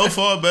is outside.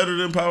 Snowfall better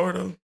than Power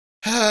though?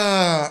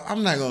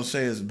 I'm not gonna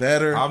say it's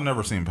better. I've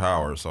never seen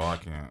Power, so I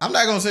can't. I'm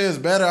not gonna say it's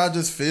better. I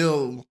just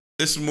feel,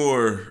 It's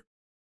more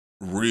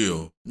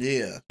real.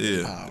 yeah.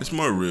 Yeah, Power. it's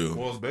more real.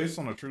 Well, it's based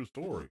on a true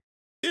story.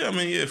 Yeah, I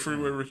mean, yeah,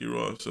 Freeway Ricky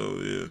Ross. So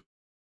yeah,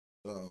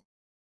 So,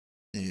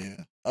 yeah.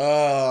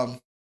 The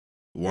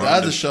Wanda.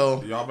 other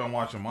show. Y'all been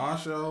watching my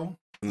show?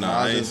 Nah, I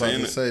I was ain't just about saying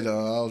to it. say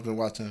though. I was been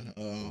watching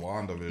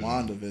WandaVision.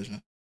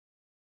 WandaVision.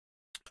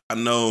 I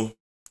know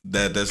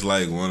that that's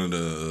like one of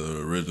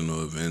the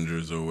original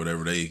Avengers or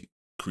whatever. They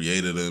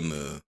created him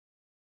to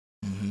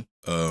Mm-hmm.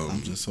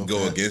 I'm just so go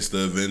fat. against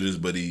the Avengers,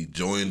 but he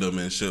joined them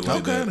and shit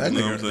like Okay, that. that You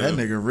know what I'm nigga, that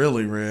saying? nigga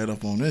really read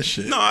up on this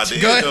shit. No, I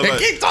did. Go ahead, though, like-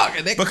 keep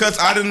talking, nigga. because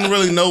I didn't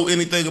really know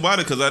anything about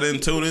it because I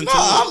didn't tune into No, it.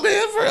 I'm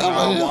being for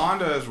real.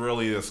 Wanda is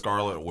really a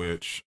Scarlet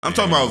Witch. I'm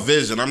talking and about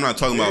Vision. I'm not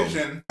talking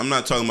Vision. about. I'm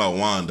not talking about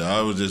Wanda.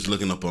 I was just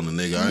looking up on the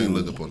nigga. I ain't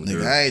looking up on the Nigga,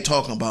 girl. I ain't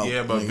talking about.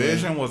 Yeah, but nigga,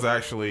 Vision was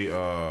actually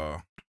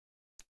a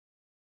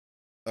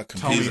Tony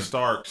computer.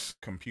 Stark's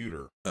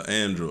computer. An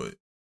android.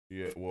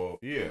 Yeah,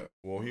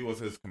 well, he was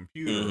his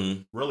computer.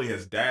 Mhm. Really,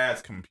 his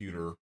dad's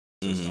computer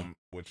Mhm. system,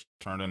 which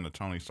turned into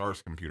Tony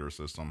Stark's computer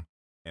system,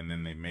 and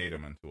then they made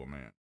him into a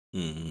man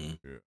Mm-hmm.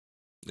 Yeah.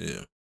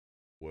 Yeah.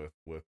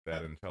 with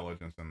that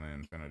intelligence and the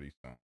Infinity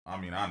Stone. I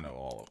mean, I know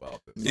all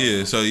about this.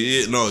 Yeah. So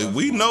yeah, no, That's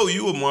we fine. know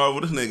you a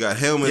Marvel. This nigga got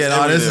helmets. Yeah,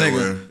 no, this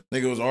everywhere.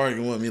 nigga was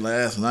arguing with me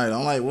last night.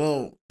 I'm like,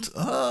 well,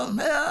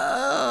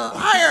 man,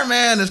 Iron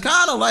Man is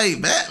kind of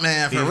like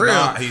Batman for He's real.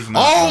 not- he's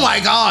not. Oh my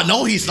God,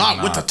 no, he's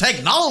not. With the not.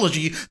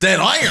 technology that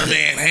Iron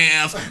Man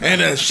has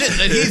and the shit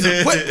that he's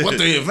equipped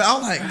with.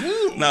 I'm like,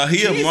 dude, Nah,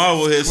 he a Jesus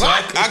Marvel head, so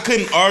I Christ.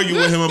 couldn't argue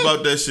with him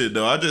about that shit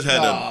though. I just had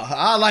to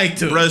I like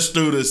to. brush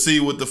through to see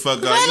what the fuck.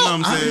 You know what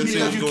I'm saying? See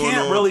Because what's you going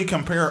can't on. really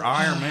compare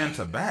Iron Man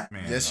to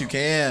Batman. Yes, you though.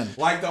 can.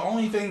 Like the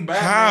only thing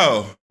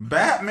How?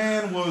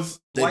 Batman was.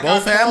 They like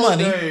both I had told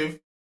money. Dave,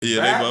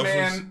 Yeah,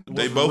 Batman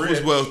they both was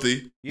rich.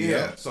 wealthy. Yeah,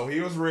 Yeah. so he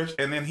was rich,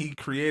 and then he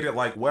created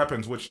like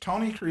weapons, which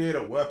Tony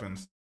created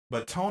weapons,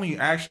 but Tony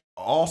actually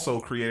also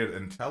created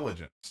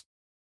intelligence.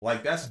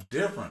 Like that's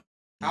different.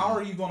 How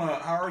are you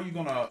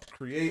gonna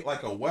create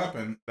like a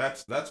weapon?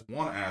 That's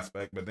one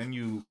aspect, but then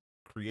you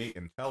create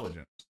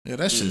intelligence. Yeah,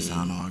 that shit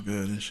sound all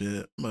good and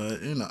shit,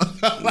 but you know,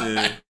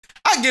 Yeah.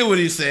 I get what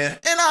he's saying,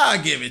 and I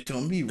give it to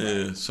him. He right.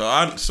 Yeah, so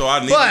I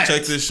need But- to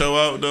check this show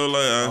out though.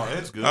 Like, Oh,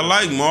 it's good. I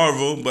like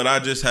Marvel, but I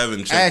just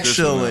haven't checked this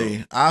one out.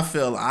 Actually, I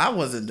feel I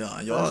wasn't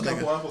done, y'all. First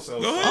couple Nigga.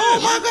 episodes. Go ahead.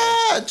 Oh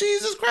my God,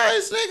 Jesus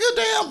Christ, nigga!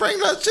 Damn, bring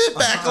that shit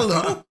back a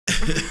little.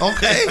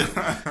 Okay,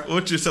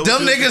 What you so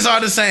them niggas are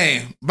the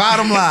same.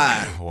 Bottom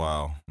line,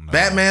 Wow. No.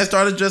 Batman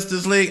started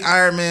Justice League.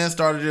 Iron Man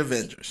started the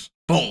Avengers.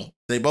 Boom.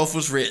 They both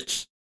was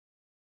rich.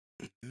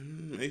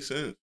 Makes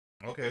sense.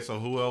 Okay, so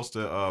who else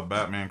did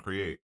Batman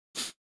create?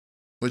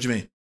 What you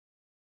mean,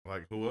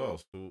 Like who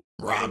else? Who?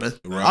 Robin?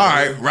 Robin. All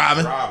right,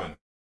 Robin. Robin.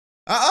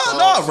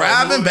 No, So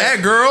Robin, who bad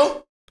that-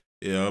 girl.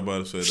 Yeah, I was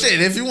about to say that.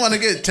 Shit, if you want to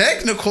get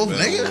technical,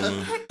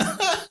 nigga.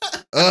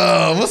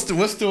 Batwoman.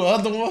 What's the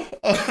other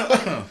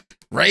one?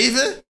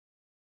 Raven?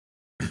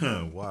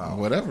 Wow.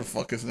 Whatever the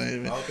fuck his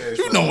name is. Okay,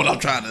 You so know what I'm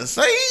trying to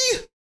say.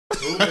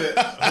 who did?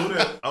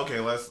 Okay,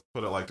 let's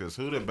put it like this: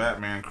 who did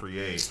Batman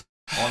create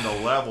on the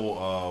level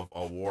of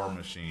a War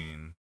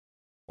Machine,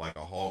 like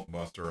a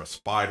Hulkbuster, a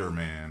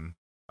Spider-Man?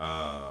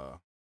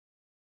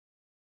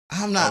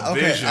 I'm not A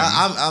okay. Vision.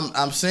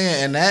 I'm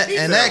saying in that He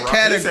in said that Ro-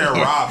 he said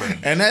category. Robin.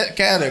 In that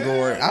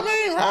category. I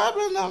mean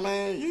Robin. I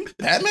mean you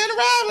Batman and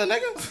Robin,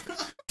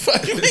 nigga.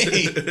 Fuck you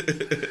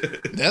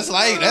mean? That's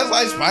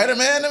like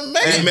Spider-Man and He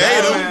man. made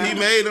Batman- him. He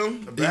made him.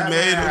 He Batman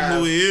made him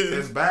who he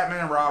It's is.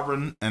 Batman,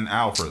 Robin, and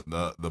Alfred,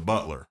 the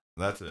butler.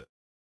 That's it.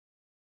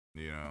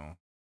 You know,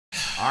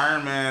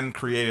 Iron Man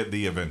created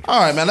the Avengers.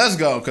 All right, man, let's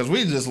go because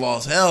we just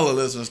lost hell of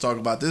listeners talking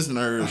about this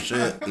nerd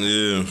shit.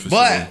 Yeah, for sure.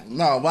 But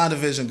no,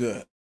 WandaVision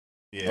good.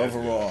 Yeah, it's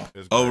Overall. good.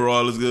 It's great.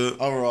 Overall, it's good.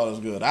 Overall, it's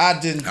good. I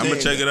didn't. I'm gonna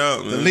think check it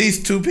out, The man.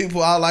 least two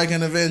people I like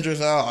in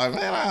Avengers. I was like,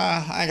 man,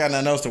 I ain't got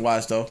nothing else to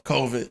watch though.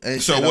 COVID.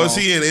 Ain't So shit was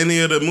on. he in any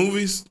of the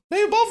movies?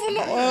 They both in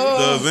the.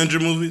 The Avenger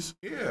movies?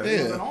 Yeah, he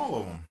Yeah. was in all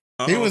of them.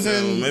 He Oh, was okay.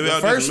 in Maybe the I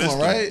just first missed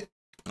one, him. right?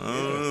 I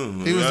don't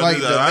know. He was Maybe I like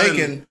just- the I didn't-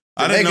 making,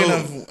 I the didn't making know.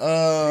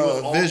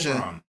 of He was Vision.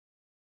 Ultron.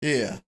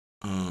 Yeah.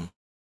 Oh,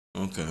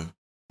 okay.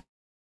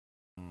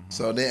 Mhm.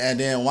 So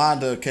then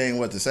Wanda came.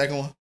 What, the second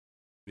one?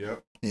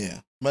 Yep. Yeah.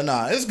 But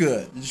nah, it's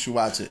good. You should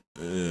watch it.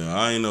 Yeah,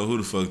 I ain't know who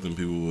the fuck them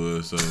people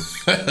was. So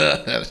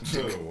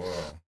Oh, wow.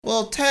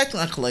 Well,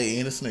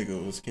 technically, this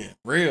nigga was getting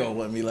real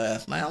with me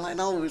last night. I'm like,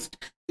 no, he's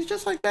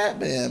just like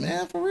Batman,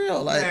 man, for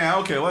real. Like, Yeah,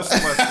 okay, let's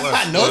no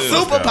let's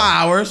go.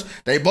 superpowers.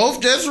 They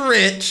both just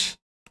rich.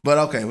 But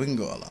okay, we can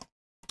go along.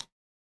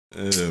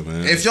 yeah,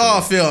 man. If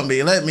y'all feel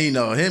me, let me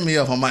know. Hit me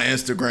up on my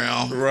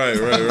Instagram. right.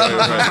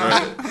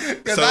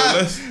 'Cause So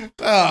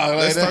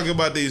let's like talk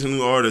about these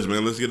new artists,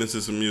 man. Let's get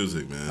into some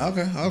music, man.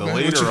 Okay. The What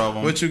leader you- of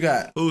 'em. What you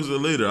got? Who's the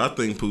leader? I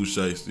think Pooh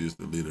Shiesty is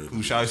the leader. Pooh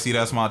Shiesty,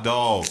 that's my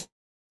dog.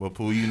 But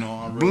Pooh, you know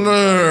I'm really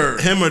Blur.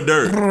 Him or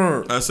Dirt?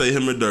 Blur. I say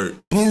him or Dirt.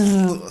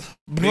 Blur.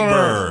 Big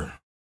Burr.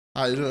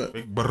 How you do it?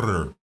 Big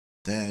Burr.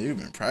 Damn, you've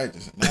been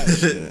practicing that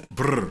shit.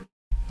 Brr.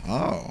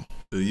 Oh.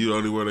 You the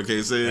only one that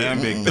can't say it. And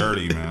Big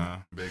 30,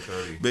 man. Big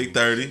 30. Big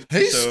 30.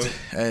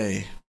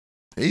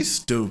 He's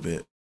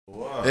stupid.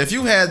 What? If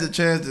you had the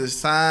chance to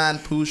sign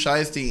Pooh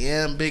Shiesty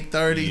and Big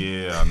 30,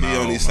 Yeah, I know. He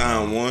only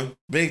signed one.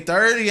 Big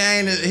 30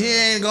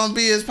 ain't gonna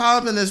be as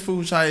popping as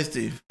Pooh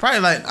Shiesty.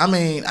 Probably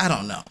I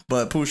don't know.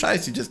 But Pooh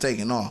Shiesty just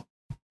taking off.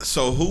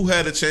 So who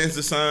had a chance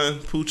to sign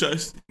Pooh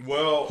Shiesty?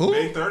 Well, Who?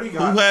 Big 30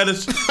 got Who had a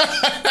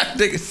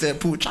Nigga said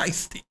Pooh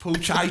Shiesty.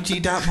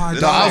 Poochaichi got my No,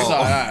 No, I'm dog.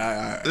 sorry. All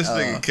right. This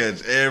nigga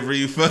catch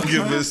every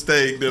fucking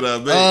mistake that I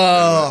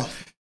make.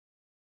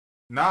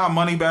 Nah,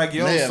 Moneybag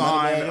Yo Yeah,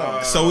 signed. Moneybagg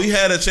Yo. So we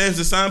had a chance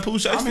to sign Pooh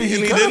Shiesty I mean, and he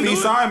he could didn't have. He do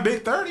it? signed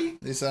Big 30.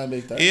 They signed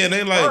Big 30. Yeah,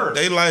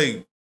 they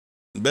like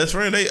best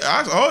friend. They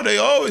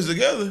always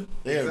together.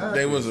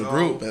 They was a So-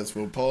 group. That's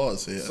what Paul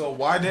said. So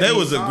why did They he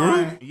was a sign?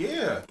 group?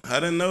 Yeah. I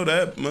didn't know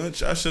that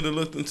much. I should have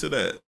looked into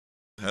that.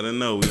 I didn't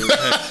know.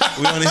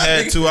 We only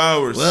had 2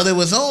 hours. Well, it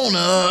was on.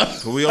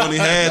 We only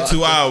had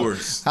 2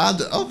 hours.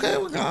 Okay,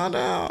 we're going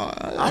down.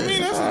 I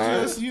mean,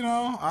 that's just,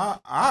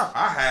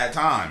 I had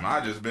time.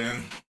 I just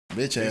been.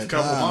 Bitch These had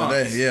couple time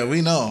today. months. Yeah,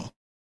 we know.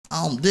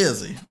 I'm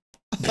dizzy.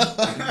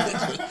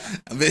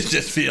 Bitch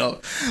just feel,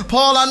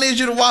 Paul, I need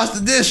you to wash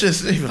the dishes.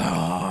 He be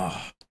like,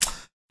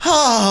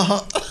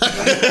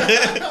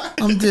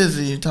 I'm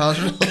dizzy,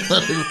 Tasha.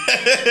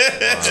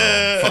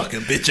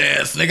 Fucking bitch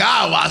ass nigga.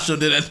 I'll wash her.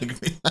 Did that nigga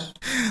be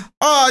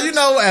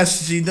like,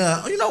 after she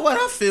done, you know what?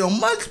 I feel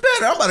much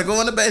better. I'm about to go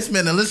in the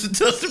basement and listen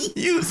to some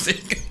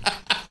music.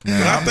 But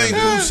I think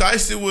Pooh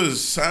Shiesty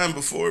was signed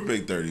before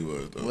Big 30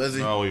 was, though. Was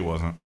he? No, he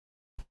wasn't.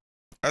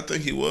 I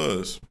think he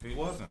was. He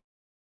wasn't.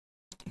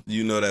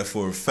 You know that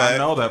for a I fact?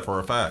 know that for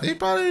a fact. He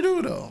probably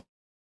do though.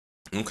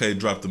 Okay,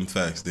 drop them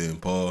facts then,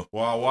 Paul.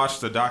 Well, I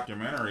watched the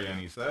documentary and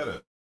he said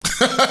it.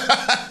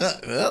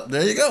 Well,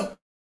 there you go.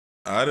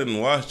 I didn't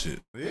watch it.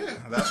 Yeah,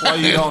 that's why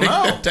you don't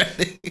know.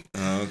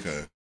 Oh,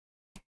 okay.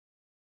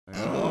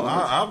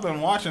 I've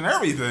been watching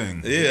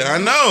everything. Yeah, I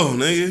know,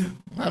 nigga.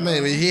 I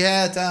mean, he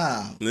had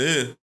time.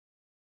 Yeah.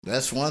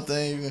 That's one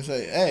thing you can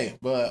say. Hey,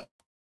 but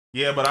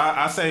Yeah, but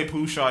I say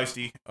Pooh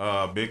Shiesty,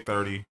 Big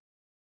 30.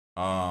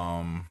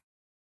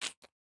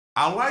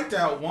 I like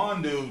that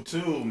one dude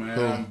too,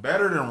 man.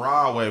 Better than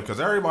Rod Wave, because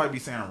everybody be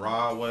saying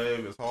Rod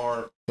Wave is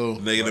hard. who?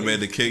 Nigga that made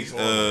the kicks,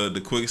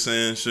 the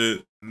quicksand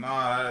shit.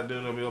 Nah, that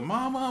dude will be like,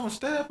 Mama, I'm a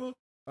stepper.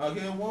 I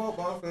can't walk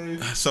my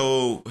face.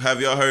 So,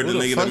 have y'all heard Who the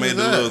nigga fuck that made is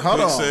the little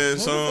Hold on. quicksand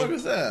Who song? the fuck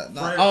is that?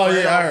 No. Fredo, Oh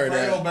yeah, I heard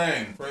Fredo that.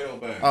 Bang. Fredo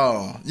Bang.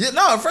 Oh yeah,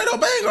 no, Fredo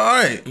Bang, all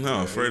right.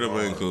 No, Fredo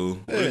been cool.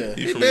 Yeah,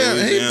 He he from been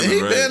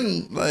Louisiana, right?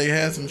 been like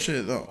had some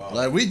shit though.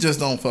 Like we just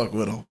don't fuck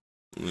with him.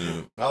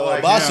 Yeah. I like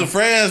About him. some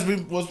friends we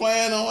was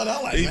playing on.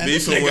 I'm like, He man,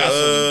 this beefing nigga got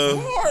with,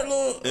 some hard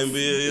little.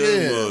 NBA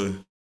Yeah.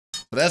 Youngboy.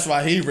 That's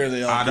why he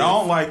really. I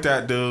don't like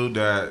that dude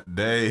that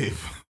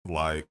Dave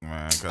like,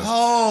 man. 'Cause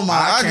Oh my!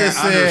 I I can't just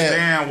said.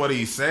 understand what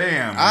he's saying.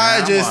 Man. I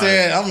just I'm like,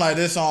 said. I'm like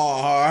this song.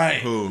 All right.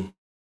 Who?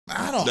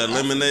 I don't. That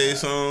Lemonade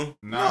song?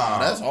 Nah,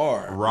 that's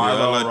hard. Rilo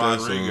Yeah, I like that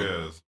song.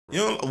 Rodriguez. You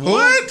don't,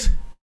 what?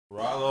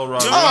 Rilo Oh,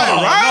 Rodriguez. no,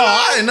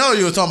 I didn't know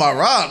you were talking about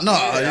Rob. No,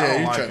 I yeah, don't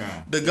you like tripping.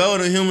 him. The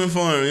golden human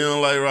form. You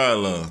don't like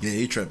Rilo. Yeah,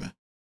 he tripping.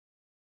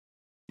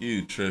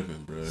 You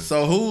tripping, bro.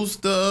 So who's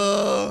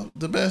the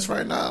best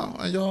right now?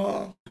 And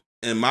y'all?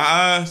 In my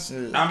eyes.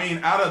 Yeah, I mean,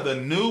 out of the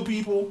new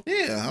people,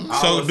 I'm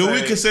I So would do we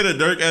say- consider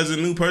Dirk as a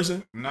new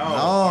person? no, No,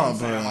 I'm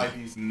saying bro. like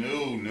he's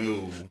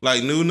new.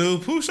 Like new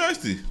Pooh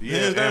Shiesty. Yeah,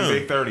 Hands and down.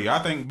 Big 30. I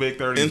think Big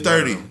 30 In is better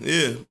 30, than-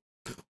 yeah.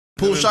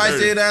 Pooh Him and 30.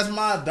 Shiesty, that's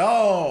my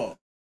dog.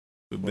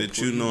 But bitch,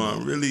 you know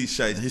I'm really Did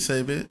Shiesty. he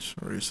say bitch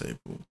or he say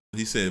Pooh?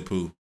 He said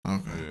Pooh.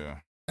 Okay. Yeah.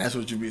 That's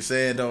what you be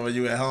saying though when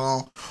you at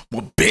home.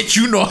 Well, bitch,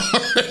 you know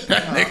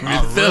that nigga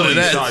I'm be feeling really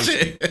that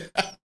shiesty. shit.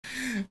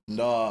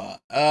 No.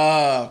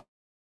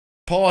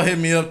 Paul hit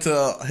me up.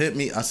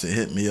 I said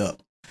hit me up.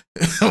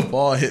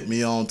 Paul hit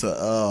me on to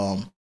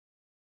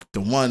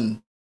the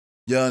one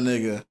young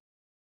nigga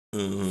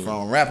Mhm.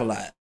 from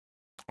Rap-A-Lot.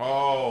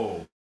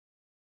 Oh.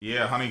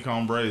 Yeah,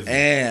 Honeycomb Brazy.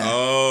 And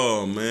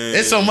Oh man,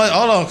 it's so much.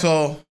 Hold on,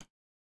 so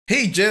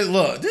he just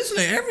look. This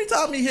nigga every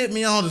time he hit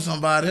me on to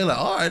somebody, they're like,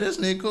 all right, this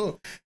nigga cool.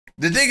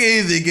 The nigga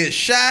either get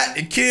shot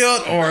and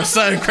killed or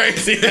something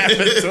crazy happened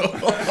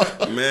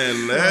to him.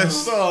 Man, that's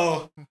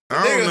So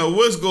I don't nigga- know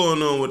what's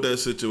going on with that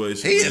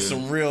situation. he man. is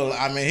some real.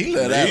 I mean, he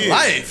live that Yeah.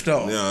 life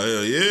though. Yeah,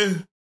 hell yeah,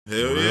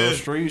 hell Real yeah,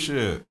 street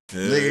shit.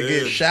 hell Nigga yeah.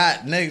 get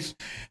shot. Next,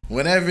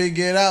 whenever he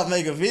get out,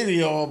 make a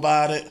video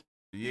about it.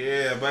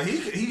 Yeah, but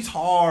he's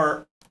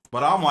hard.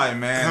 But I'm like,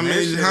 man, How this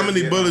many shit how is many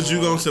getting bullets you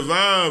hard. gonna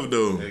survive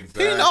though?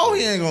 Exactly. He know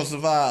he ain't gonna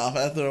survive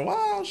after a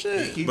while.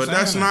 Shit. Keep But saying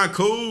that's it. not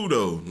cool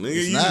though, nigga.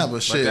 It's you, not, but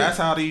But shit. that's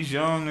how these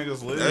young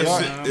niggas live. That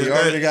shit man. is He that-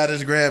 already got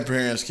his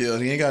grandparents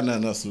killed. He ain't got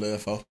nothing else to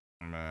live for.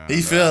 Man, He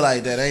that- feel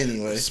like that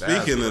anyway.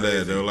 Speaking of that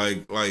crazy. though,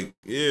 like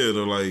yeah,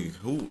 though, like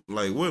who,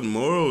 like what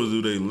morals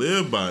do they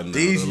live by now?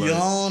 These though? Like,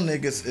 young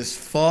niggas is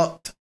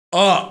fucked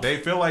up. They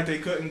feel like they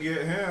couldn't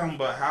get him,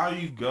 but how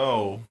you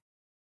go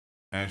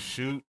and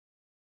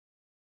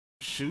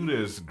shoot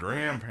his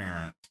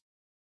grandparents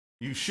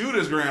you shoot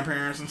his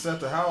grandparents and set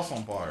the house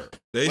on fire.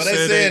 They But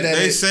said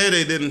they said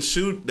they didn't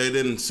shoot. They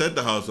didn't set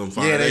the house on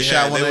fire. Yeah, they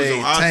shot one of was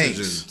their on tanks.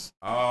 oxygen.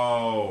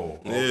 Oh,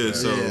 okay. Yeah,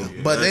 so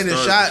But they that done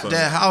started shot the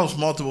that house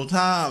multiple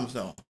times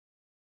though.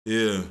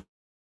 Yeah,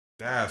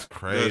 That's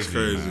crazy.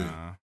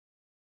 Man.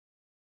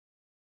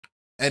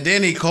 And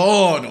then he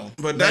called him.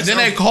 But And that's then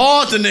they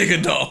called the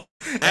nigga though.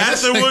 And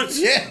this Afterwards?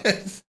 nigga-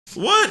 yes.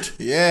 what?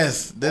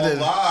 Yes. Then On it-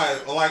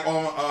 live, like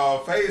on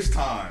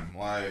FaceTime,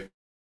 like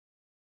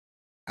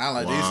I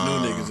like Wow. these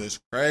new niggas is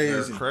they're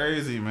crazy.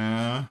 crazy,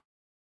 man.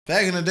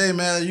 Back in the day,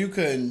 man, you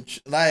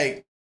couldn't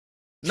like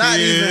not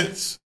even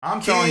Kids.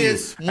 I'm telling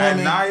Kids, you, at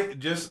women.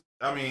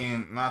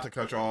 night, not to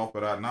cut you off,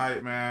 but at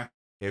night, man,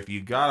 if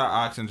you got an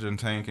oxygen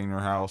tank in your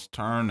house,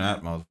 turn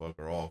that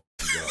motherfucker off.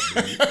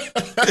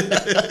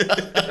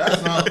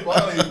 That's not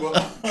funny, but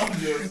I'm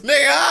just.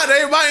 nigga,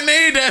 they might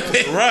need that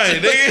bitch.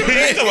 Right, nigga.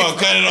 You talking about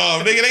cut it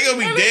off, nigga? They gonna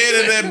be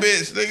dead in that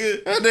bitch,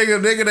 nigga. That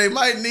nigga, they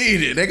might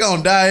need it. They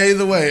gonna die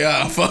either way.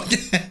 Fuck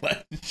it.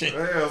 Like, shit.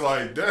 Yeah, it's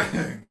like,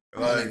 dang.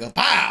 Like, Like, nigga,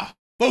 pow,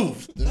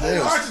 boof. hey,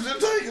 oxygen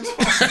tank is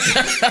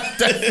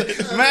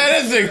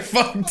Man, this nigga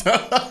fucked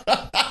up.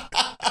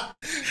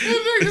 This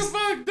nigga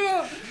fucked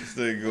up. This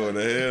nigga going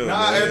to hell.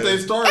 Nah, man. if they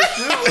started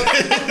shooting,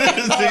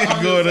 This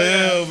nigga going to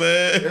hell,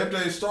 man. if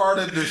they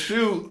started to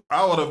shoot,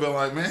 I would have been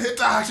like, man, hit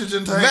the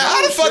oxygen tank. Man,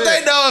 how the Oh, fuck shit.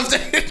 they know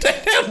if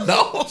they don't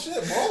know?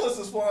 Shit, bullets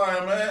is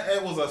flying, man.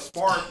 It was a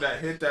spark that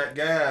hit that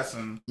gas,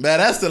 and Man,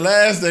 that's the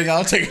last thing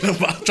I'm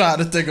trying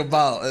to think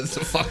about. It's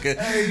a fucking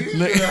hey, you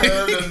should have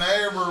heard the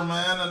neighbor,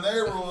 man. The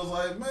neighbor was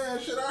like, man,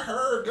 shit, I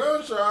heard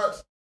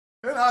gunshots,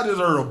 and I just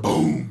heard a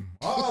boom.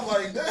 I was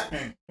like,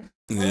 dang,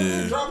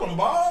 Yeah. you dropping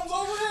bombs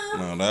over here?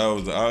 No, that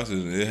was the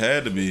oxygen. It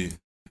had to be.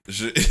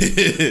 Shit.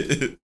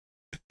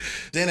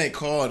 Then they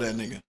called that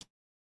nigga.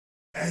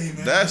 Hey,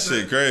 man, That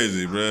shit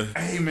crazy, bro.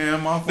 Hey,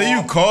 man, my fault. Then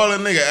you call a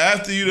nigga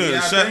after you done Yeah,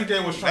 I shot. think they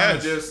was trying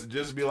to That's-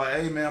 just be like,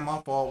 hey, man, my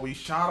fault. We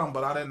shot him,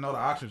 but I didn't know the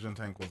oxygen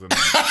tank was in there.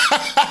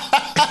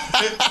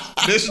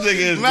 This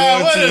nigga is Man,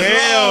 going what to is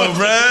hell, wrong?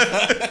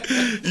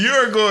 bro.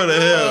 You're going to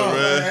hell, Oh,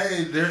 bro.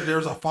 hey,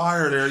 there's a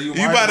fire there. You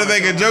You about to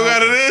make a joke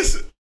out of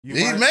this? He's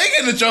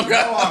making the joke No,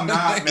 out. I'm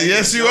not. making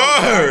Yes, a you joke.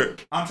 are.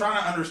 I'm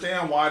trying to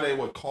understand why they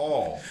would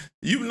call.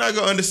 You not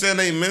gonna understand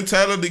their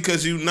mentality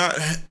because you not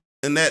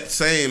in that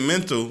same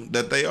mental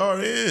that they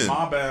are in.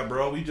 My bad,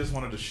 bro. We just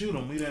wanted to shoot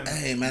him. We didn't.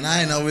 Hey, man, I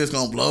didn't know we was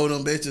gonna blow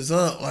them bitches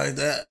up like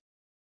that.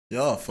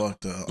 Y'all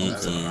fucked up.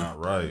 That's not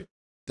right.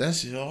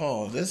 That's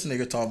y'all. This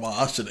nigga talking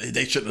about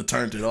they shouldn't have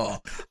turned it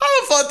off.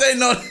 How the fuck they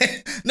know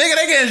that? Nigga,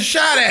 they getting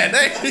shot at.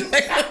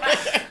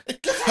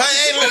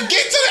 Hey, look,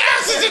 get to the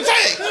oxygen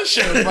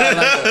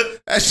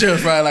tank. That shit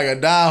was probably like a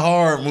Die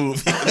Hard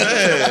movie.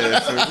 Yeah,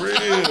 for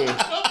real.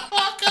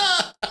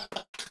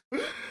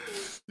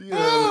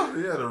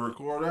 You had to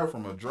record that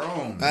from a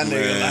drone. That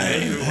nigga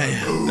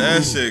like,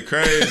 That shit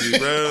crazy,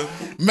 bro.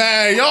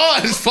 man,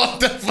 y'all is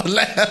fucked up for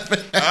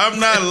laughing. I'm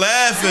not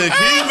laughing.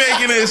 Keep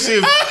making this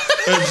shit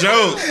a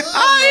joke.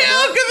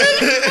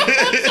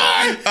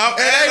 I'm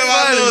adding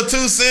my funny. little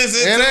 2 cents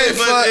into It ain't it,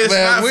 but fun, it's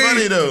man. not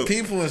funny though.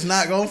 People is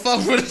not gonna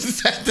fuck with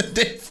us after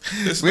this.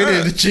 It's We not.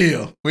 need to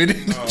chill. We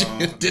need to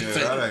Yeah, chill.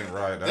 that ain't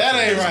right. That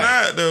ain't It's right.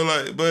 not though,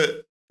 like,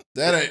 but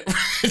That ain't right.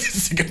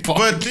 This nigga Paul.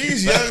 but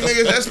these young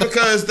niggas, that's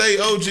because they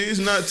OGs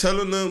not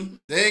telling them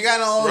They ain't got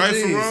no OGs.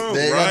 right from wrong.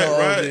 They ain't got no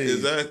Right, OGs.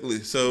 exactly.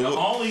 The So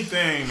only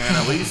thing, man,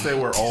 at least they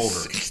were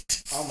older.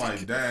 I'm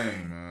like,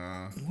 dang,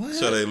 man. What?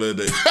 so they live.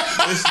 This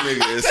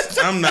nigga is.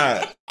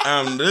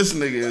 This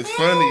nigga is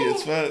funny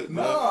as fuck.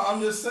 No, bro.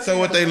 I'm just saying. So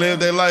what they live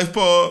their life,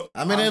 Paul?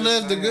 I mean, they I'm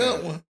lived the just good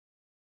saying. one.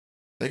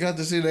 They got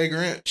to see their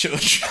grandchildren.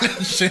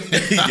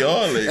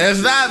 Y'all ain't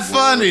It's not shit,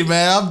 funny,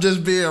 man. I'm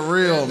just being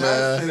real,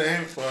 That man. shit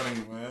ain't funny,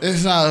 man.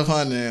 It's not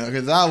funny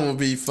because I would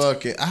be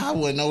fucking. I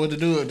wouldn't know what to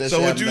do with that. So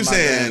shit what you happened to my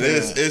saying?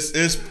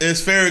 granddad.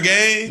 It's fair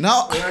game.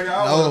 No, Nigga,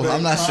 I no, would've been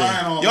I'm not crying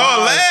saying. on Y'all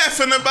live.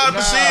 laughing about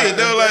the shit.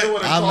 They're like,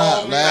 I'm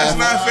not that's laughing.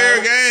 not fair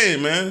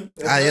game, man.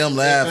 I am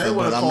laughing, They would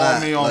but have I'm called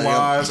not. me on like,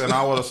 live, and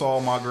I would have saw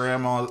my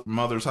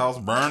grandmother's house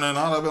burning.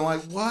 I'd have been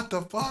like, "What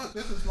the fuck?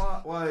 This is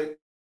not like."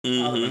 I'd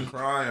have been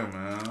crying,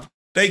 man.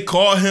 They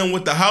call him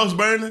with the house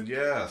burning.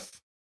 Yes,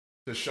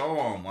 to show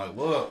him, like,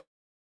 look,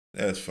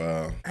 That's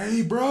foul.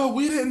 hey, bro,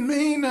 we didn't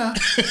mean that.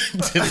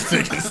 This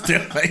nigga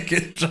still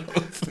making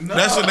jokes. No.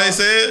 That's what they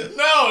said.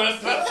 No,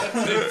 that's not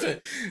what they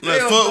said.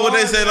 Like fuck, what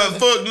they say? Like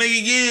fuck,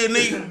 nigga, yeah,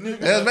 nigga.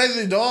 That's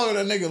basically dogging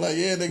that nigga. Like,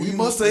 yeah, nigga. We you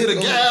must say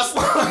the gas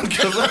line,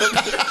 cause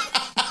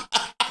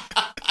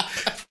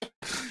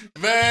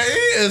Man, he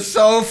is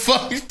so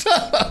fucked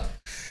up.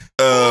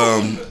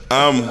 I'm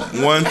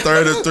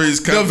 1/3 of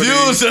Three's The company.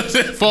 views of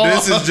this Paul.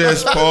 This is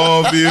just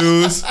Paul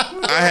views.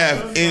 I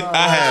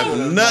have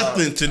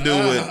nothing to do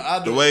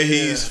with the way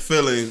he's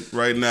feeling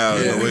right now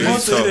and the way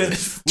he's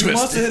talking. we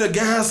must hit a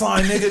gas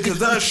line, nigga, cause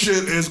that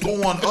shit is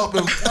going up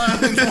in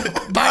flames.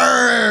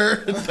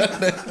 Burn.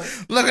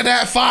 Look at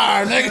that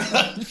fire,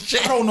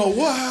 nigga. I don't know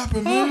what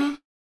happened, man.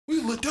 We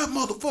lit that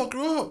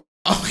motherfucker up.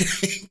 Okay,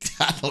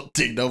 I don't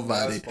think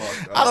nobody. That's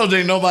fucked up. I don't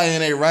think nobody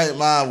in their right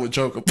mind would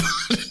joke about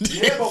it.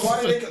 Yeah, but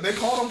why did they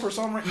called him for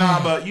some reason?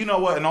 Nah, but you know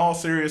what? In all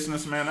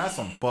seriousness, man, that's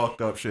some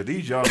fucked up shit.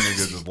 These young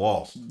niggas is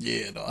lost.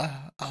 Yeah, no,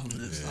 I'm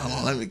just. Hold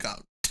on, let me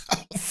calm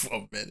down for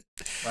a minute.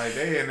 Like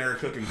they in there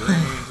cooking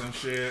greens and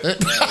shit. Black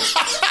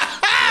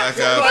Like,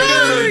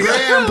 eyed peas,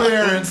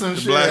 grandparents and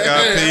shit. black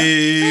eyed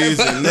peas,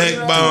 and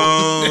neck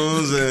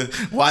bones,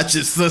 and Watch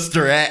your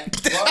sister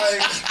act.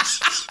 Like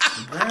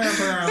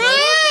grandparents.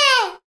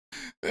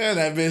 And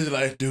that bitch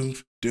like doom,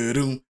 doom,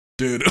 doom,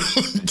 doom.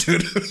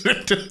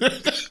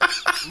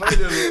 Like,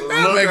 just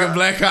look Make a out-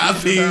 black eyed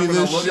just peas having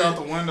to and look shit. out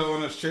the window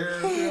in his chair.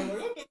 And shit. I'm like,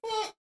 what the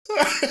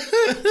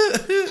fuck?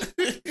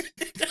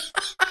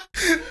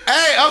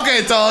 Hey,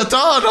 okay, Todd,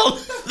 don't.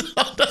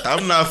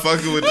 I'm not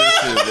fucking with this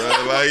shit,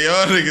 bro. Like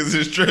y'all niggas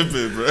is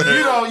tripping, bro.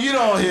 You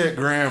don't hit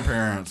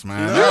grandparents,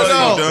 man. No, You you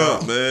don't.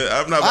 don't, man.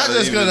 I'm not. I About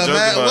just to even gonna joke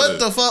man, about what it.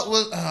 the fuck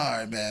was? All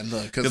right, man.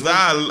 Look, Cause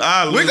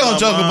I we gonna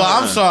joke about.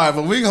 I'm mind. sorry,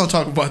 but we gonna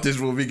talk about this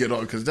when we get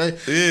on. Cause they, Yeah,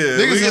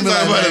 Niggas we can gonna be talk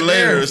like, about it man,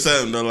 later they're- or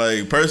something. Though,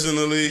 like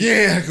personally,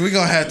 yeah, we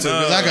gonna have to.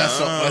 Cause I got Nah,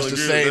 so I much don't to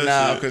agree say with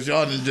that now. shit. Cause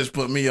y'all done just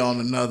put me on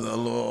another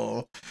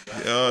little.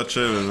 y'all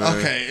tripping, man.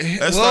 Okay,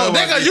 Let's well,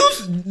 talk about nigga,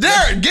 you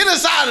Derek, get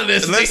us out of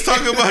this. Let's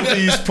talk about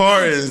these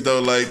pardons though.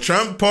 Like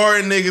Trump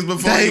pardoned niggas before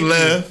Thank he you.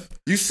 left.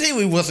 You see,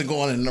 we wasn't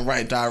going in the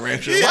right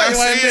direction. Yeah, Why I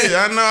you ain't see it. been?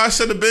 I know I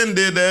should have been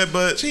did that,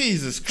 but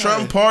Jesus Christ.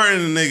 Trump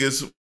pardoned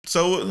niggas.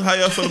 So how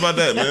y'all feel about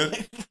that, man?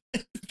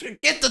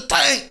 Get the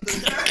tank.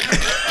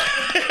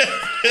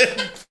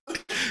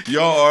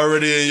 Y'all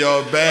already in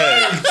y'all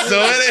bag. So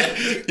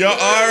y'all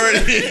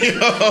already in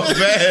your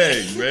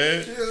bag,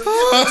 man.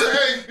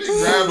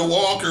 Grab the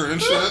walker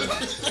and shit.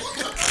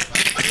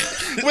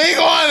 We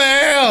going to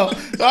hell.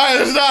 All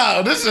right,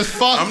 stop. This is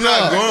fucked I'm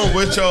not up. going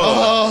with y'all.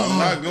 Oh. I'm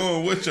not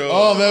going with y'all.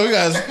 Oh man, we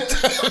got.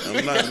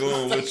 I'm not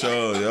going with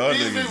y'all. Y'all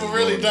These niggas people is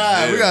really going-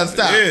 died. We Yeah. gotta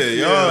stop. Yeah,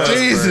 y'all. that's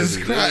Jesus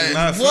crazy. Christ,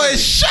 That's not boy, funny.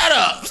 shut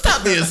up!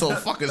 Stop being so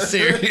fucking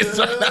serious.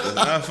 right now. It's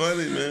not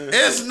funny, man.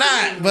 It's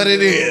not, but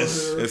it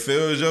is. If it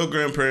was your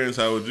grandparents,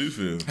 how would you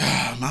feel?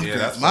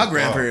 that's My fucked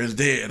grandparents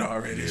dead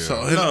already, so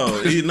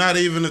No, not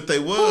even if they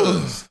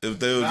was. If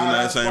they was in that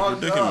that's same fucked up,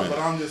 predicament. but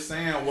I'm just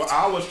saying. What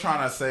I was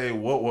trying to say,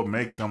 what would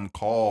make them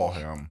call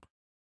him?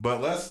 But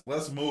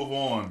let's move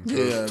on. 'Cause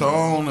Yeah,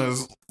 Tone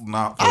is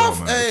not.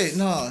 Hey,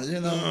 no,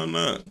 you know, No, I'm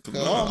not.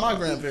 all my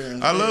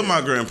grandparents. I love dead.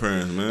 my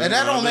grandparents, man. And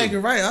that don't I make do.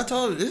 it right. I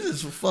told you, this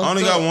is fucked I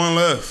only up. got one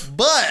left.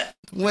 But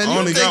when I you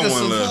only think got of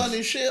one some left.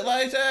 funny shit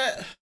like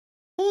that,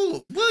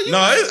 well, you No,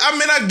 I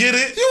mean I get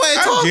it. You ain't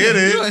I talking. get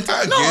it. You ain't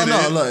talking. I get no,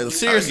 it. look,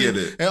 seriously. I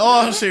get it. And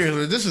all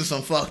seriously, this is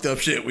some fucked up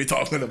shit we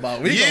talking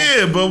about. We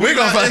Yeah, but we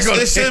gonna it, go-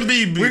 it shouldn't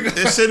be we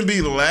gonna- it shouldn't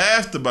be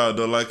laughed about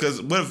though. Like,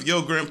 cause what if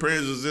your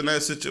grandparents was in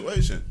that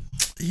situation?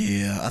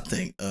 Yeah, I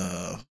think.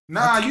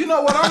 Nah, you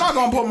know what? I'm not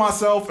gonna put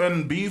myself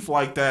in beef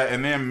like that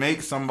and then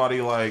make somebody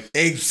like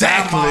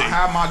Exactly.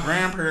 have my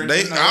grandparents.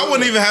 They, in the I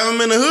wouldn't hood. even have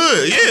them in the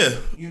hood. Yeah,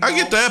 You I know?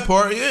 get that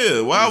part.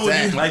 Yeah, why would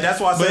Exactly. you? Like that's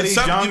why I said But these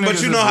some, young but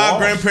niggas you know is how lost.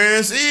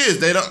 grandparents is.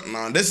 They don't.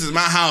 No, this is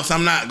my house.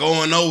 I'm not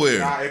going nowhere.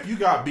 Nah, if you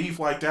got beef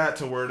like that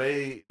to where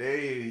they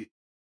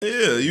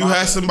Yeah, you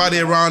have somebody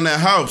around that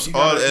house you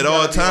gotta- at you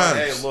all gotta be like,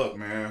 times. hey, look,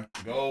 man,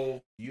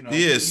 go. You know.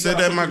 Yeah, you sit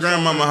gotta at put my yourself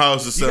grandmama in-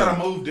 house or You something.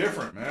 gotta move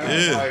different, man.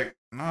 Yeah. Like,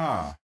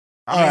 nah.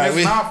 I All mean, right, it's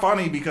we- not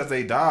funny because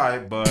they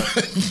died, but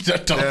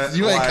Don't-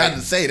 you ain't like- got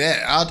to say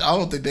that. I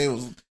don't think they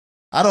was.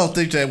 I don't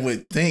think they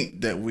would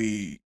think that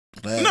we.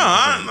 No,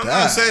 I'm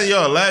not saying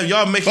y'all laugh.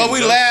 Y'all making. But we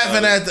jokes laughing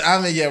about it. at.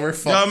 I mean, yeah, we're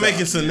fucked Y'all up.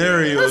 making We're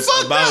scenarios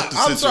fucked about up. the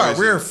I'm situation. sorry,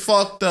 we're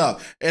fucked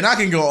up, and I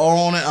can go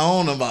on and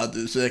on about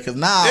this shit because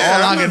now Yeah,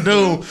 all I I'm can not-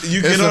 do You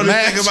is can only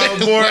imagine think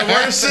about more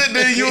worse shit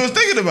than you was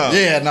thinking about.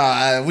 Yeah,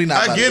 no, we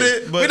not. I about get to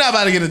it, but- we not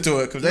about to get into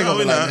it because they No, gonna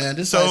be we like, not. man,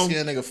 this So, light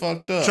skinned nigga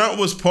fucked up. Trump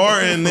was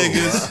partying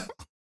niggas.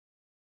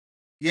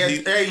 yeah.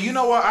 He- Hey, you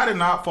know what? I did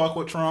not fuck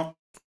with Trump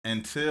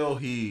until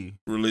he.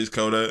 Released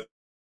Kodak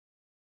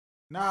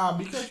Nah,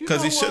 because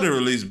because he should have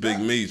released Big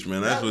Meech,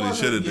 man. That's what he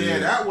should have Yeah,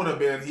 did. that would have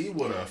been. He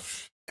would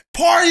have.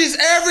 Parties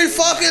every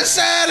fucking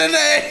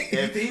Saturday.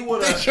 If he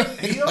would have,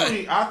 he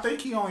only. I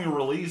think he only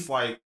released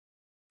like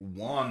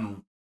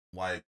one,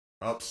 like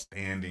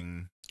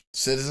upstanding.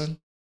 Citizen.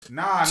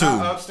 Nah, Two.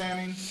 not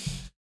upstanding.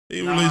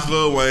 He Nah. released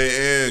Lil Wayne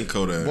and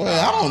Kodak. Boy,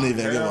 I don't even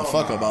give a Hell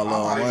fuck nah. about I'm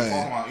not Lil even Wayne.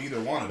 talking about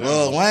either one of them.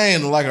 Lil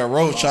Wayne like a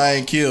roach I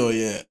ain't killed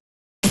yet.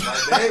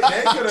 Like,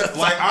 they could have.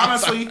 Like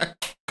honestly,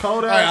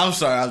 Kodak. All right, I'm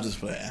sorry, I'm just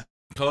playing.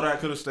 Kodak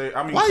could have stayed.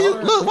 I mean, Why you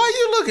Kodak, look? Why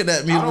you looking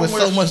at me I don't with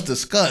so wish- much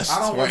disgust? I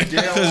don't right? wish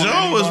jail Because on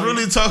y'all was anybody.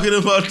 really talking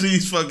about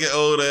these fucking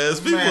old ass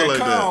people Man, like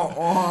come that.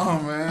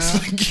 on, man.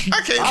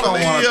 I can't I don't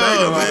believe wanna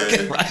y'all,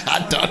 think man. Right,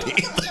 I don't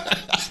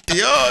either.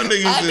 Y'all I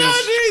niggas don't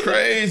is either.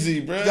 crazy,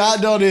 bro. I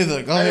don't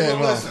either. Go Hey, ahead, but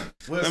bro. listen.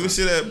 Let me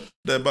see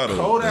that bottle.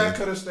 Kodak man.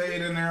 could have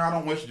stayed in there. I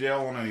don't wish jail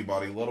on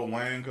anybody. Lil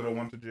Wayne could have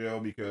went to jail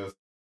because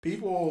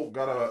people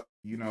gotta,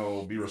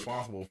 be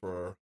responsible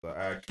for the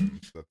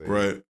actions that they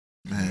Right.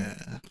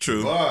 Man,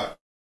 True. But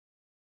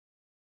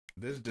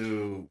this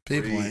dude,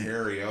 People free ain't-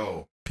 Harry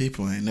O.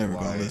 People ain't never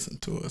gonna Like- listen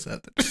to us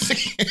after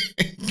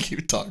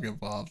keep talking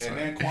Bob. And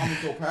then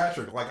Kwame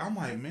Kilpatrick, like I'm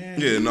like, man.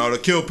 Yeah, no, the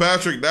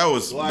Kilpatrick, that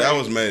was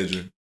Like-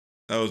 major.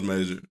 That was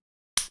major.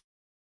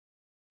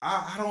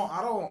 I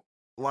don't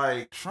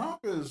like Trump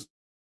is.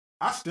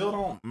 I still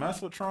don't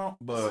mess with Trump,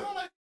 but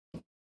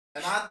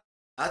And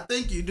I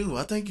think you do.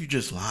 I think you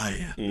just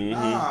lying. Mhm.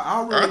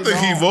 I really I think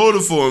he don't.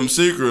 voted for him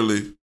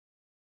secretly.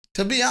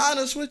 To be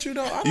honest with you,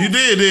 though, I You don't-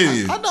 did, didn't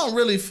you? I don't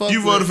really fuck.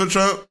 You voted for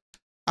Trump?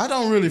 I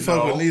don't really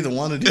fuck No. with neither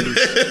one of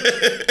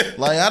these.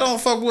 Like I don't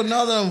fuck with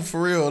none of them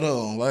for real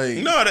though. Like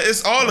No,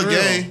 it's all a For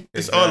real. game.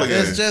 It's all a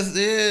game. it's just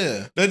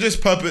They're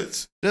just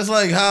puppets. just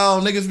like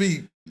how niggas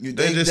be.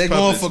 They just going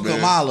puppets, for man.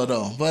 Kamala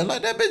though, but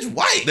like that bitch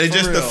white. They for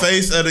just the real.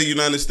 face of the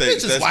United States.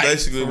 Bitch is That's white,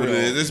 basically for what it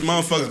real. is. This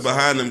motherfuckers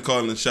behind them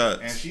calling the shots.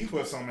 And she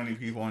put so many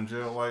people in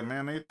jail. Like,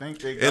 man, they think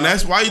they. And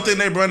that's why you think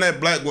they brought that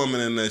black woman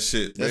in that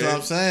shit. That's man.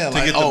 what I'm saying. To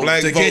Like, get the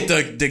black to vote.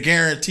 get the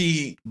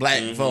guaranteed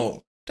black Mhm.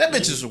 vote. That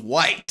bitch is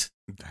white.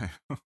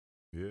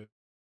 Yeah.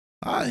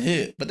 I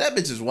hit, but that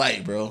bitch is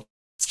white, bro.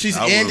 She's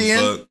I wouldn't Indian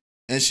fuck.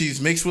 and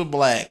she's mixed with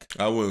black.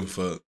 I wouldn't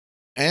fuck.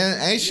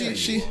 And ain't Yeah,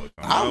 she? you would.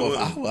 I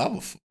would.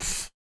 wouldn't.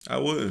 I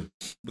wouldn't.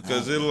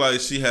 Because it looked like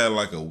she had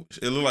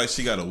it looked like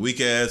she got a weak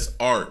ass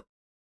art.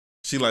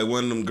 She like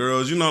one of them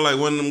girls, you know, like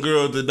one of them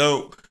girls that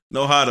don't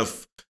know how to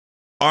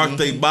arc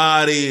their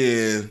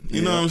body and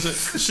you know what I'm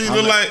saying? She I'm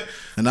look the- like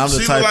And I'm the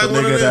She type look of like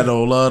one nigga of them-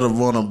 that'll love to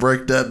want to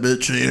break that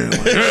bitch in.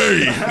 Like,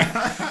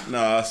 hey,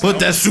 nah, put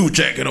that suit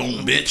jacket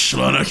on, bitch.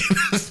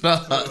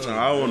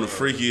 I want a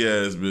freaky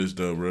ass bitch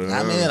though, bro.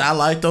 I mean, I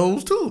like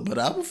those too, but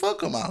I would fuck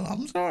them out.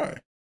 I'm sorry.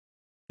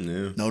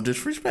 yeah. No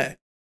disrespect.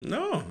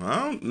 No, I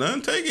don't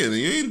nothing taking.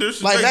 You ain't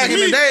disrespecting Like back in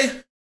me. the day,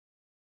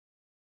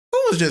 who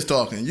was just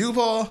talking? You,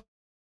 Paul?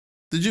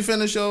 Did you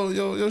finish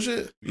your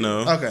shit? No.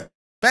 Okay.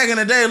 Back in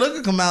the day, look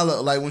at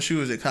Kamala like when she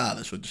was at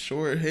college with the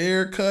short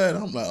haircut.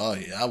 I'm like, oh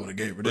yeah, I would have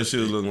gave her But this. she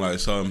was looking like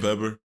salt and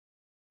pepper.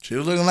 She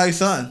was looking like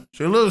son.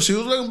 She was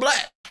looking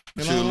black.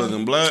 You She know was what I mean?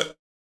 looking black.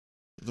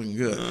 Looking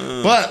good.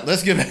 Uh. But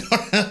let's get back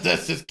on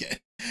that's just kidding.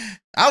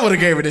 I would have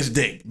gave her this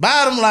dick.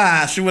 Bottom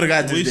line, she would have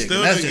got this We dick.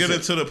 still That's didn't get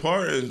just into the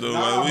partings though.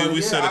 Nah, like but we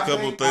yeah, said a I couple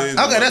think- things. Okay,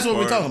 about that's the what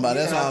we're parties. talking about.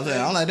 That's Yeah, what I'm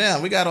saying. I'm like,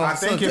 damn, we got off I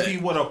think subject. if he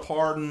would have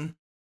pardoned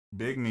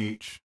Big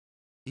Meech,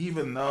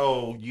 even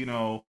though, you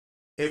know,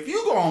 if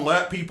you gonna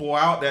let people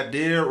out that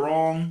did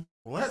wrong,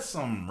 let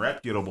some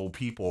reputable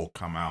people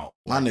come out.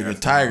 My Like, nigga that's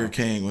Tiger not-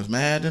 King was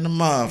mad than a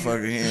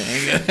motherfucker.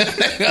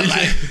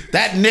 Like,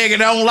 that nigga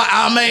don't like,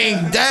 I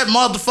mean, that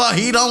motherfucker,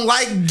 he don't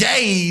like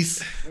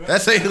gays.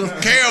 That's a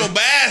Carol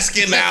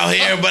Baskin out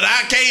here, but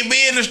I can't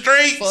be in the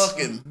streets.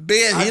 fucking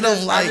bitch. I He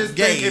just- don't I like just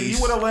think gays. If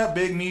you would have let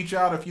Big Meech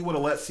out, if you would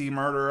have let C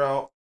Murder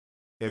out,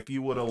 if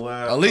you would have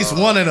let At least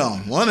one of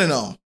them. One of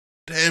them.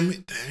 Damn,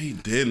 he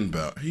didn't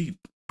about he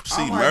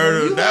see I'm like,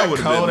 murder. you That let would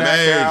have been Kodak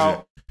major.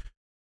 out.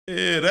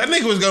 Yeah, that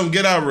nigga was gonna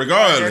get out And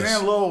regardless.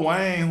 then Lil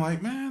Wayne,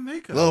 like, man, they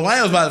could. Lil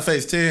Wayne was about to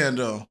face 10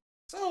 though.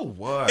 So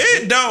what?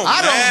 It don't.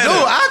 I don't matter. do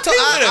it. I told-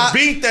 he would I- have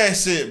beat that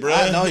shit, bro.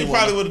 I know he he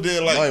probably wouldn't. would have did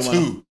No, like he 2.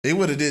 wouldn't. He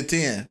would have did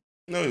 10.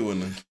 No, he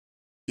wouldn't. have.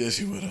 Yes,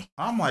 he would have.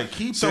 I'm like,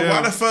 keep So them.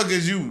 why the fuck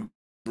is you?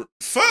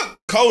 Fuck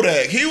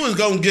Kodak. He was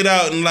gonna get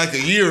out in like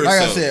a year or Like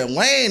so. I said,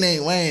 Wayne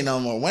ain't Wayne no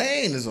more.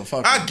 Wayne is a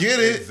fucking. I get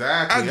it.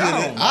 Exactly. I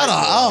get it. I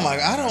don't. Oh like my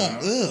that, god. I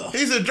don't. man. Ugh.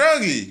 He's a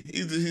druggie.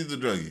 He's a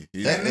druggie.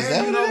 He's That- And Is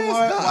then you what it know is?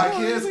 what? No, I Like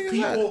don't his think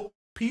it's that.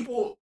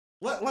 people.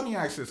 Let me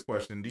ask this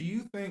question: do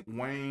you think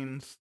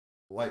Wayne's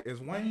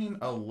is Wayne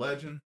a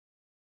legend,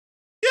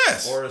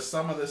 yes. or is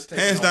some of this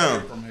taken Hands away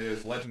down. from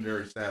his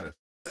legendary status?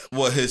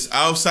 What his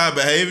outside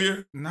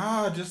behavior?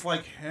 Nah, just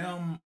like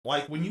him.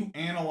 Like when you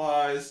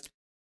analyze,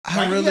 I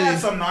like really. he had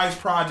some nice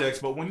projects,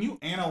 but when you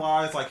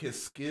analyze like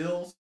his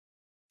skills,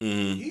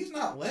 Mm-hmm. he's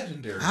not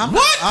legendary.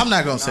 I'm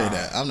not gonna say Nah.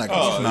 that. I'm not Oh,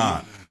 gonna. He's say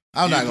not.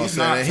 I'm not gonna He's say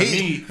not that. to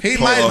He me. he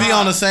Paul, might be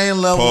on the same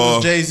level Paul,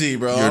 as Jay-Z,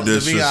 bro. You're To be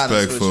honest with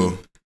disrespectful. you.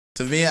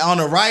 To be on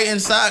the writing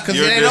side, because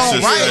You're they don't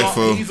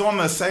disrespectful. write. He's on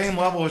the same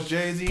level as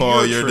Jay-Z.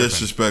 Paul, you're tripping.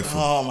 disrespectful.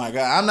 Oh my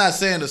god, I'm not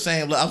saying the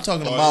same. I'm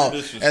talking Paul, about you're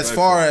as disrespectful.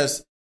 far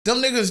as them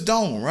niggas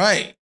don't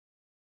write.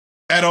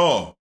 At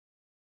all.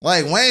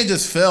 Like Wayne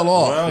just fell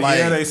off. Well, like,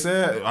 yeah, they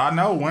said. I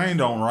know Wayne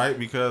don't write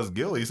because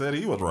Gilly said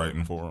he was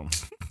writing for him.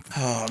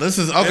 oh, this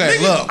is And okay.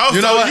 niggas- Look, oh,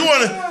 you know so what? you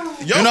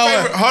wanna your You know what?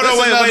 favorite hold on, This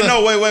wait, another-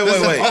 no, wait. this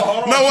is-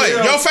 hold on, No, wait.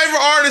 chill. Your favorite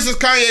artist is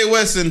Kanye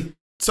West and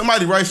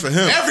somebody writes for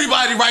him.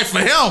 Everybody write for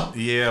him.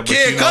 Yeah, but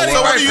Kid you know Cudi So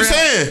what? what right are you for him.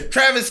 saying?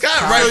 Travis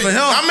Scott write So, for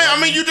him. I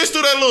mean, you just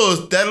threw that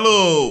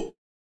little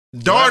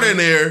dart in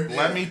there.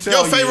 Let me tell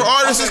Your you. favorite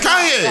artist is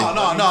Kanye.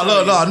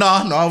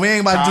 No. We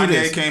ain't about to do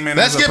Kanye this. came in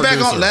Let's as a get back on.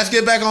 producer. Let's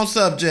get back on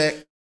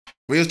subject.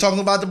 We was talking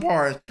about the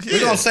part. Yeah. We're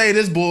gonna say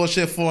this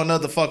bullshit for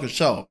another fucking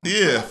show.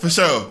 Yeah, for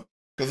sure.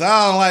 Cause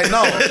I don't like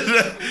no.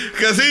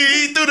 Cause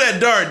he threw that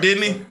dart,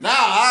 didn't he? Nah,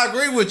 I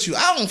agree with you.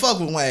 I don't fuck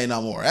with Wayne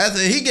no more.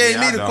 He gave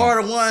Yeah, me I the don't.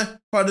 Carter 1,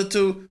 Carter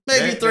 2,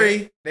 maybe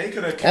 3. They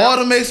could have all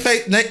the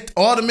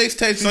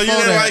mixtapes. So you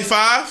before didn't that. like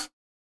 5?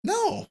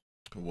 No.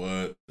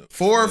 What?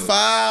 4 or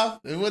 5.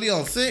 And what he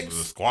on the 6?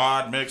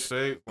 squad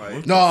mixtape.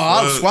 Like, No,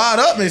 I'm fuck? Squad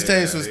Up Yeah,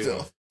 mixtapes was they still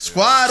was-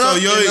 Squad So Up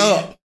and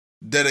up.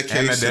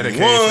 dedication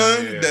dedication,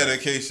 1, yeah.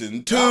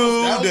 dedication 2,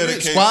 that was it.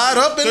 dedication Squad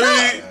up and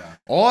 3. down.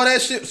 All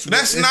that shit.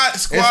 That's not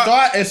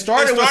squad. It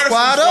started with from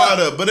squad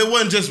up. but it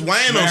wasn't just Wayne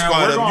on Man,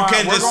 squad we're up. gonna- You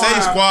can't we're just gonna say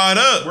have- squad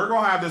up. We're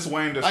gonna have this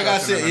Wayne discussion. Like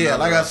I said, in yeah,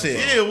 another like I episode.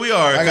 said. Yeah, we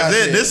are. Like I Because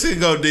said. this can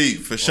go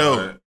deep for sure.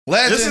 Right.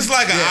 Legend, This is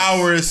like an yes.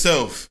 hour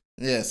itself.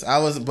 Yes, I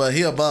was, but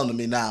he a bum to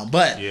me now.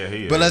 But Yeah,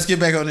 he is. but let's get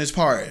back on this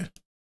part.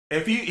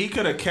 If he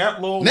could have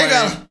kept Lil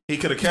Nigga. Wayne, he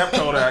could have kept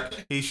Kodak.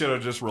 He should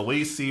have just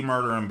released C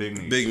Murder and Big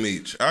Meech. Big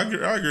Meech. I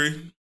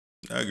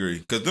agree.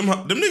 Because them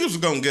niggas was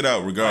going to get out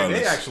Like, regardless.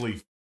 they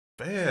actually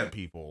fed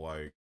people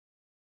like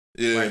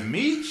yeah.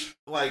 Meech,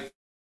 like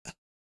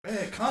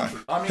man, country.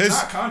 I mean, His-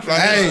 not country.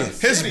 like, Hey, but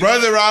his city.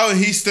 brother out,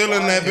 he's still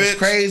in that It's bitch.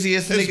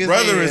 craziest His niggas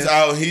brother is is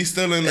out, he's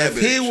still in that If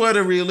bitch. he would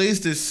have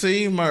released the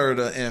C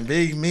Murder and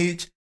Big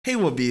Meech, he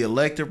would be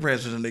elected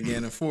president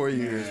again in 4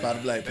 years by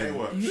the black They people.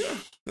 were.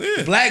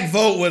 Yeah. Black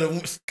vote would have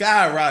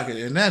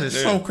skyrocketed, and that is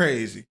so Yeah.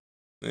 crazy.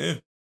 Yeah.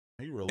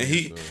 He really. And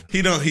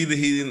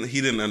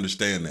he didn't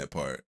understand that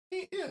part.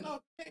 Yeah,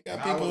 no, he got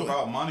Now it was people.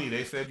 about money.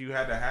 They said you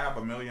had to have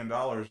 $1 million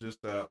just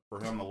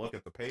for him to look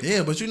at the paper.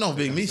 Yeah, but you know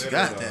Big Meech Consider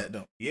got the- that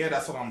though. Yeah,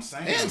 that's what I'm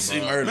saying. And C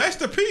but- Murder.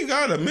 Master P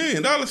got $1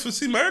 million for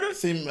C Murder.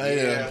 See,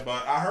 Yeah,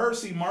 but I heard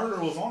C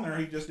Murder was on there.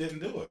 He just didn't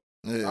do it.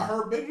 I yeah.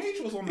 heard Big Meech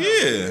was on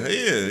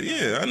there.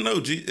 Yeah. I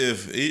know.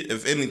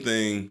 If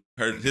anything,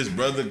 his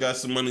brother got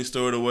some money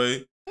stored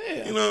away.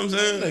 Yeah. You know what I'm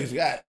saying? Niggas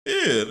got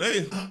Yeah,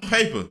 they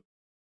paper.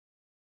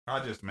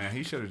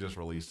 He should have just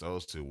released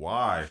those two.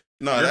 Why?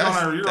 No, you're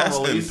that's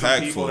gonna release some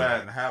people impactful.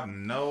 that have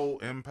no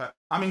impact.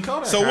 I mean,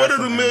 Kodak. So has where do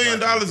some the $1 million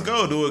impact on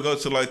go? some- Do it go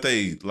to like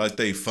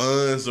they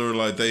funds or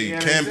like they Yeah,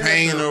 they said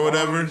campaign their or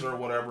whatever? funds or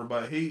whatever?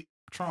 But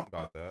Trump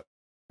got that.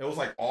 It was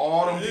like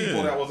all them people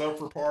Yeah. that was up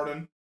for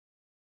pardon.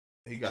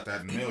 He got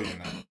that $1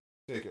 million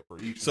ticket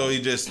for each. So one.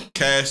 he just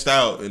cashed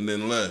out and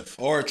then left.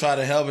 or try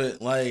to help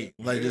it like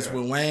just Yeah.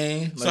 with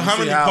Wayne. Like, So you how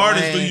see many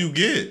parties Wayne- do you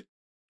get?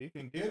 He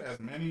can get as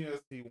many as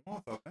he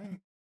wants. I think.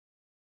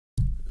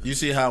 You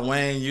see how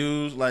Wayne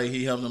used, like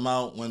he helped him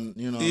out when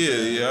you know. what I'm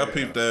saying? Yeah, I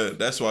peeped that.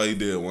 That's why he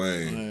did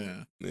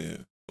Wayne. Yeah. Yeah,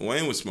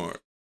 Wayne was smart.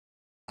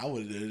 I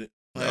would have did it.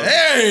 That Like, was-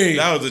 hey,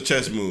 That was a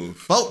chess move.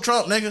 vote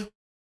Trump, nigga.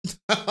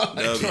 That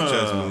was a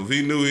chess move.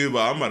 He knew he was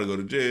about, I'm about to go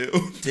to jail.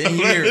 10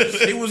 years.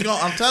 He was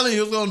gonna. I'm telling you,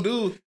 he was gonna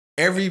do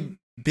every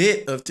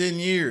bit of 10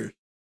 years,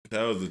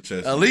 That was a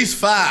chess at move. least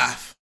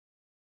 5.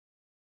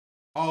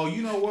 Oh,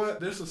 you know what?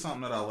 This is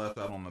something that I left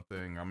out on the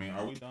thing. I mean,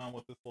 are we done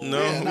with this?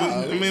 No,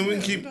 I mean, we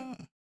can keep-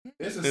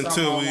 This is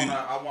Until something we-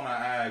 I wanna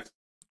ask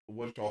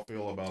what y'all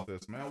feel about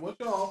this, man. What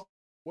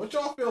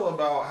y'all feel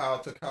about how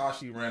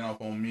Tekashi ran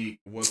up on Meek?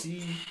 Was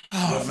he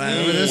Oh was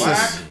man, he this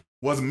whack? is.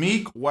 Was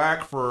Meek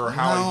whack for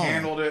how No. he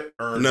handled it,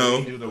 or No.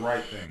 did he do the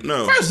right thing?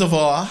 No. First of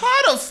all,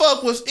 how the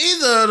fuck was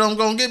either of them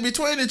gonna get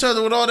between each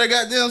other with all that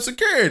goddamn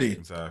security?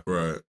 Exactly.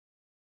 Right.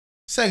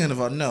 Second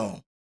of all,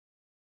 no.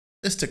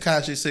 It's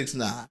Tekashi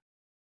 6ix9ine.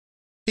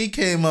 He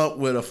came up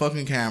with a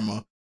fucking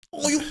camera.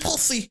 Oh, you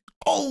pussy!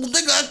 Oh,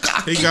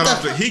 nigga, He got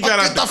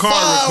out the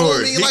car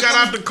recording. He got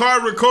out the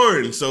car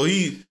recording. So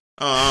he,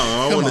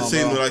 I Come want to on,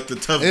 seem bro. like the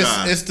tough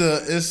guy.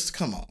 It's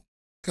come on,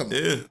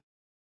 Yeah,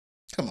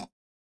 come on.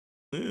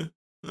 yeah,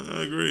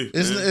 I agree.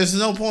 It's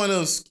no point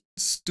of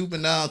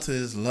stooping down to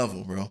his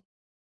level, bro.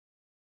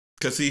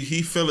 Cause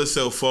he feel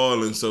himself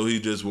falling, so he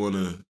just want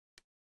to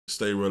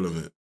stay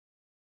relevant.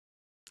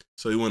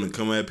 So he want to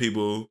come at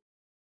people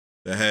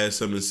that had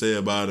something to say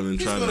about him and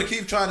He's try gonna to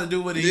keep trying to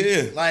do what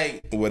he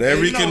like.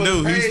 whatever he you know can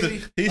do. what's He's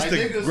crazy? the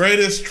Like, niggas-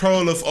 greatest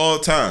troll of all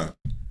time.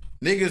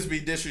 Niggas be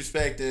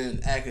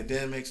disrespecting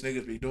academics.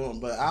 Niggas be doing,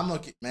 but I'm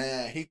a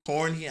man. He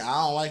corny. I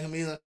don't like him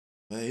either.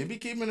 But he be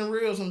keeping it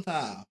real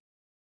sometimes.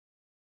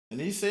 And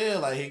he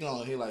said like he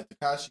like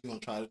Tekashi gonna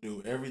try to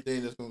do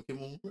everything that's gonna keep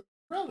him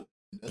relevant.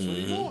 That's what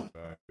he's doing.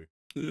 Exactly.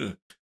 Yeah,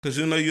 cause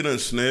you know you done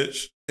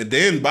snitched, and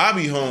then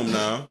Bobby home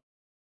now.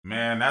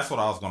 Man, that's what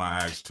I was gonna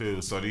ask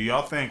too. So, do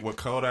y'all think with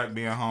Kodak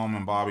being home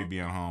and Bobby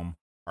being home,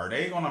 are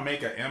they gonna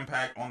make an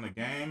impact on the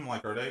game?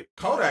 Like, are they?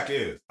 Kodak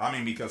is. I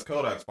mean, because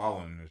Kodak's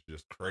following is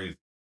just crazy.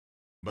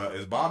 But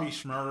is Bobby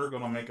Schmurder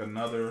gonna make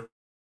another?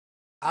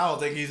 I don't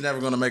think he's never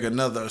gonna make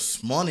another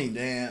money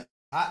dance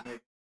hot nigga.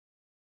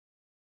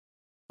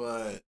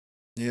 But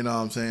you know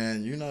what I'm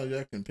saying? You know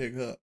you can pick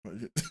up.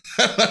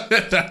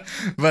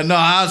 But no,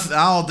 I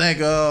don't think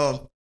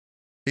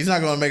he's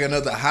not gonna make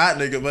another hot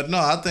nigga, but no,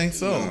 I think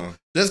so. No.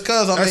 Just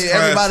cause That's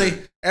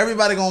mean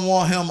everybody gonna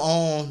want him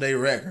on their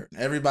record.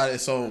 Everybody,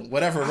 so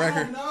whatever I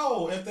record. don't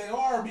know if they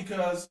are,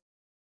 because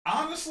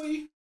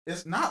honestly,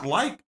 it's not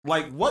like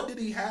what did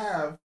he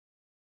have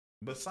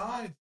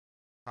besides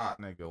hot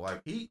nigga?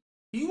 Like he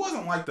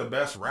wasn't like the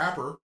best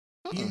rapper.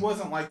 He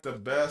wasn't like the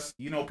best.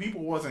 You know,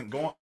 people wasn't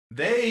going.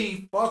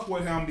 They fuck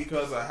with him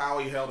because of how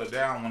he held it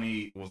down when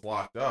he was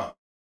locked up.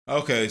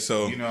 Okay,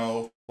 so You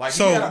know, like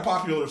So- he had a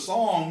popular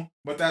song,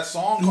 but that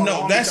song caught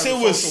no, on that because shit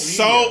of was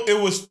social it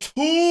was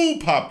too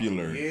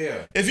popular. media.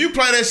 Yeah. If you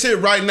play that shit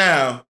right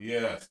now,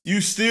 Yes. you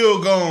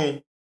still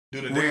gon' Do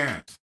the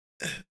dance.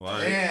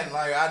 Like, And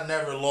like I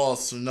never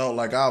lost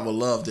like I would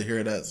love to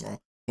hear that song.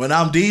 When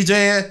I'm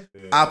DJing,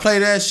 I play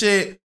that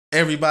shit.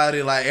 Everybody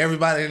and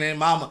their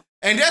mama.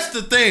 And that's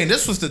the thing.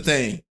 This was the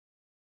thing.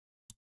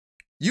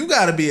 You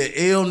gotta be an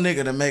ill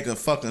nigga to make a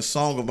fucking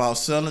song about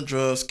selling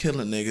drugs,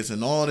 killing niggas,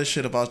 and all this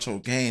shit about your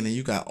gang, and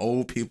you got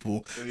old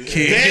people kids,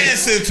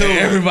 dancing to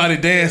it. Everybody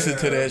dancing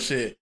to that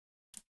shit.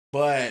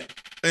 But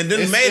and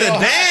then made a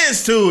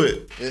dance to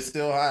it. It's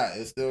still hot.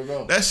 It still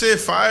go. That shit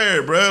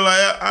fire, bro.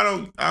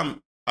 Like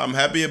I'm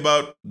happy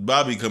about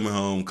Bobby coming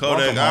home.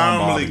 Kodak, I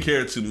don't really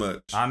care too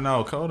much. I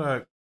know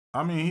Kodak.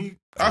 I mean,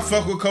 I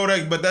fuck with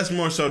Kodak, but that's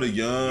more so the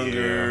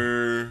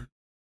younger,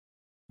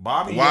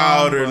 Bobby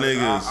wilder young,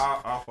 niggas.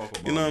 I fuck with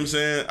Bobby. You know what I'm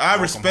saying?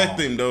 I respect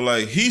him though.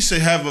 Like he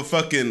should have a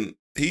fucking.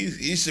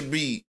 He should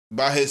be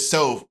by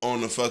himself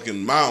on the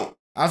fucking mount.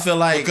 I feel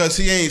like because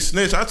he ain't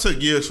snitch. I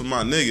took years from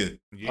my nigga.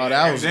 Yeah,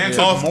 that was then good.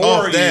 took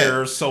more Off that.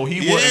 years, so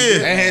he wouldn't.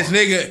 Get and his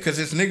nigga, because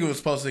his nigga was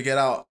supposed to get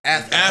out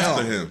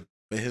after him,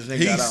 but his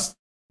nigga got out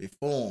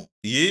before him.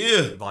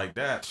 Yeah, like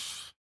that.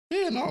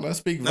 Yeah, no, that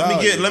speaks.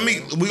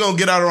 We gonna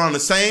get out around the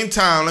same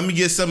time. Let me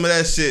get some of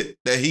that shit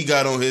that he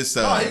got on his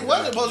side. No, he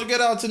wasn't supposed to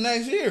get out till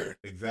next year.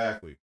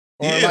 Exactly.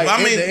 Or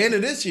the end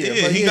of this year.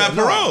 Yeah, but he got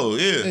parole.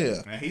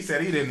 Yeah. And he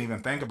said he didn't even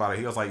think about it.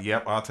 He was like,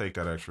 "Yep, I'll take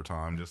that extra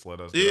time. Just let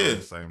us get out at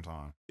the same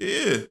time."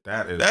 Yeah,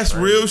 that's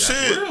real that's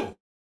shit. Real.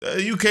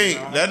 You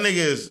can't. That nigga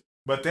is.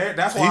 But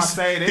that's why I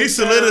say he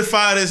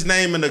solidified his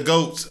name in the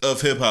GOATs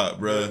of hip hop,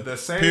 bro. The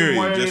same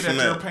way that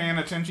you're paying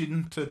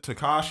attention to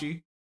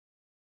Tekashi,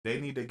 they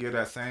need to give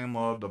that same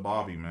love to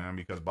Bobby, man,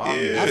 because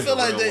Bobby. I feel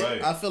like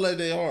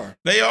they are.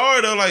 They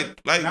are though, like.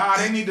 Nah,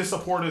 they need to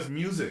support his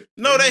music.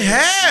 No, they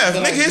have.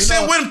 Nigga, his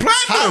shit went platinum.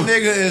 Hot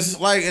nigga is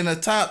like in the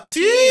top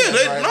 10. Yeah,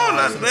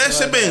 that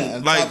shit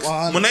been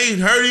like when they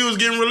heard he was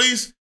getting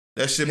released.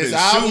 That shit been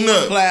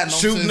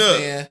shooting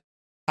up.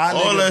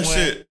 All that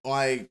shit.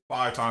 Like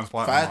 5 times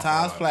platinum. 5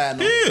 times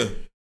platinum. Yeah.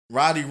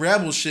 Roddy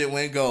Rebel shit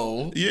went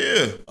gold.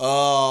 Yeah.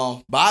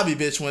 Bobby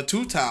bitch went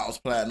 2 times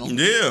platinum.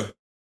 Yeah.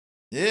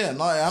 Yeah,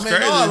 no, I mean,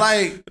 no,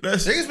 like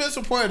niggas been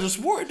supporting the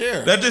sport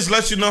there. That just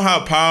lets you know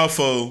how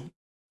powerful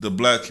the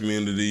black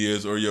community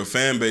is, or your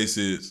fan base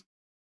is.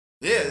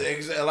 Yeah,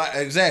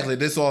 exactly.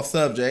 This off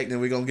subject, and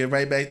we're gonna get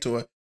right back to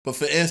it. But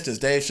for instance,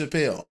 Dave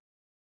Chappelle,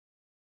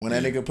 when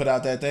that nigga put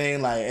out that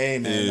thing, like, hey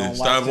man, don't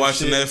stop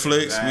watching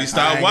Netflix. Exactly. We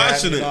stopped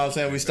watching it. You know what I'm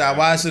saying? We stopped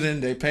watching it.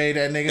 They paid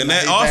that nigga, and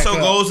that also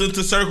goes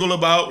into circle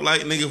about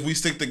like, nigga, if we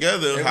stick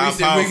together, how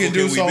powerful we can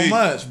do so be?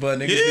 much, but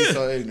niggas be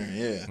so ignorant.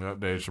 Yeah. Yep,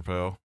 Dave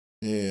Chappelle.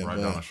 Yeah, right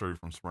down the street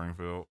from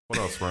Springfield. What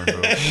else,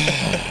 Springfield?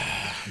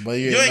 But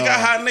you ain't got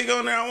hot nigga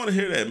on there. I want to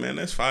hear that, man.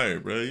 That's fire,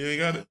 bro. You ain't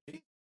got it.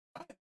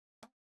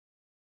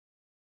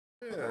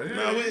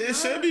 No, it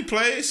should be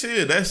played.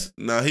 Shit,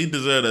 he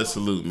deserved that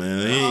salute,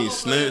 man. He ain't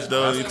snitched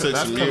though. He took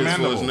some years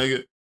for his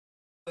nigga.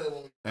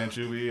 And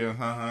you be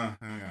yeah.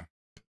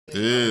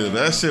 Yeah,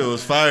 that shit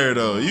was fire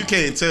though. You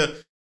can't tell.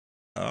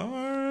 All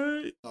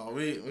right. No,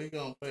 we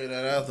gonna play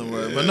that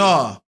afterward. Yeah. But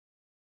no.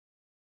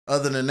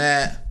 Other than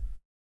that,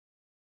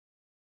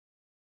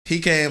 he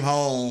came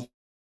home,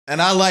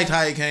 and I liked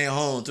how he came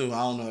home too. I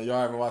don't know,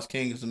 y'all ever watch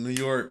Kings of New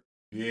York?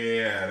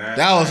 Yeah,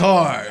 that was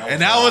hard,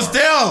 that was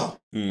them.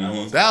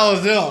 Mm-hmm. That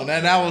was them.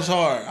 That was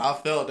hard. I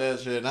felt that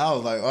shit, and I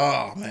was like,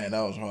 oh man,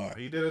 that was hard.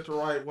 He did it the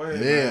right way.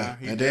 Yeah,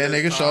 and then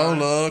niggas show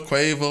love,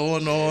 Quavo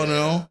and all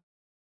them.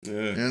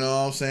 Yeah, you know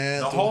what I'm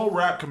saying. The whole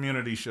rap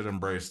community should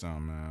embrace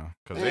them, man,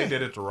 because they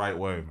did it the right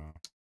way, man.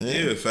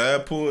 Yeah,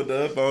 Fab pulled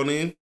up on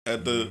him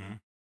at the. Mm-hmm.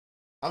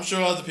 I'm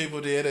sure other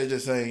people did. They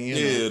just saying, you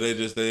know. They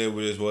just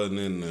wasn't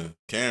in the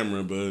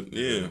camera, but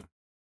yeah.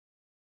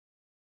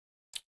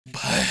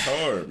 That's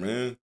hard,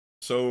 man.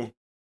 So,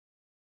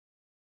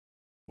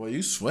 well,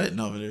 you sweating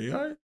over there, you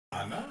alright?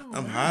 I know.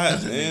 I'm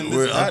hot, man.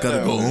 I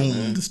gotta go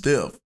home to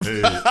Steph.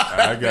 Hey,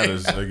 I got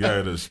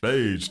a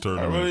stage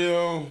tournament.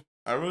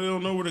 I really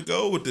don't know where to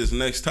go with this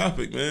next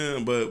topic,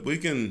 man. But we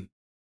can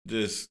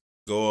just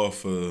go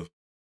off of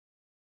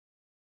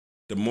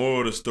the moral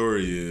of the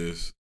story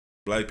is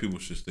black people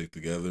should stick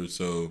together.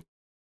 So,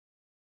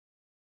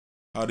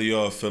 how do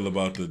y'all feel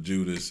about the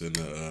Judas and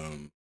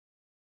the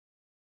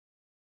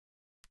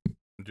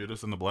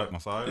Judas and the Black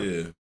Messiah?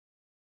 Yeah.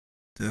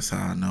 That's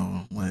how I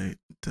know, like,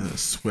 the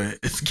sweat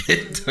is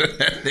getting to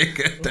that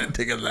nigga. That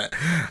nigga like,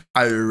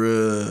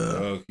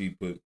 I'll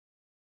keep it.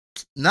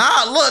 This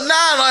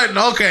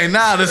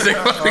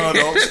nigga. Oh,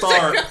 don't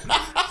start.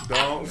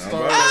 Don't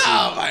start.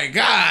 Oh my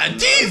God,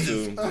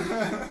 Jesus!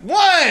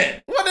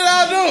 What? What did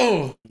I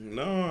do?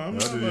 No, I'm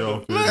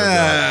not.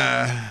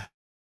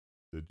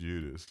 The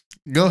Judas.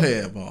 Go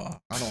ahead, boy.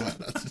 I don't have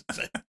nothing to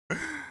say.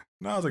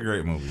 No, it was a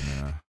great movie,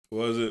 man.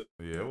 Was it?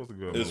 Yeah, it was a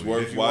good. It's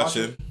movie. worth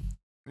watching.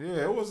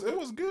 Yeah, it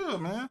was good,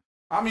 man.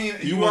 I mean,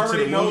 you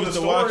already know the to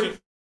story. Watch it?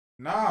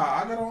 Nah,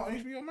 I got it on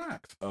HBO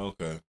Max.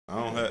 Okay, I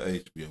don't have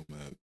HBO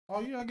Max. Oh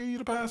yeah, I gave you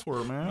the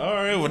password, man. All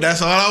right, well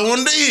that's all I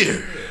wanted to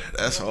hear.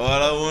 That's all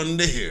I wanted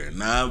to hear.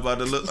 Now I'm about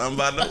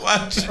to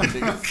watch it.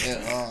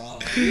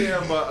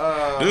 Yeah,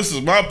 but this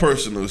is my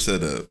personal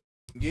setup.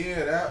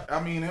 Yeah,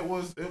 it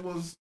was.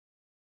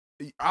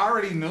 I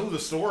already knew the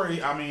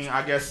story. I mean,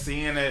 I guess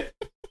seeing the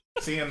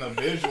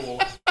visual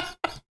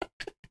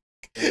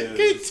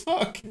Keep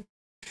talking.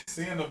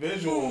 Seeing the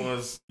visual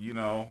was,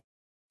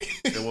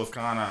 it was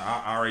kind of,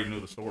 I already knew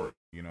the story,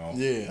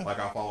 Yeah. Like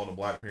I followed the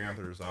Black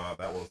Panthers.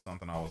 That was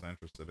something I was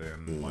interested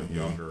in, like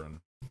younger and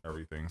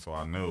everything, so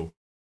I knew.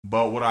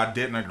 But what I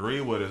didn't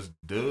agree with is,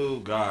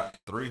 dude got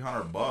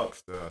 $300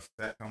 to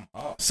set him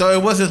up. So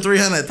it wasn't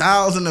 $300,000;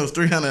 it was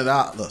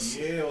 $300.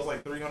 Yeah, it was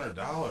like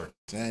 $300.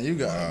 Damn, you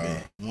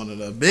gotta be one of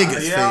the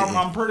biggest. Yeah,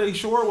 I'm pretty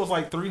sure it was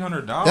like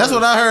 $300. That's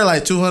what I heard,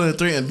 like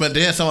 203. But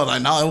then someone was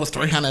like, no, it was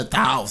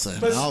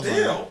 300,000. But I was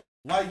still,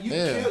 like you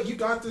yeah. you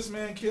got this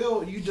man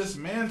killed. You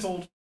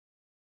dismantled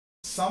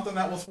something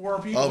that was for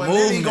people,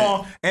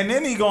 A and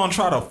then he gonna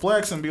try to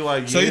flex and be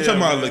like, So you talking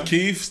about man.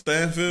 Lakeith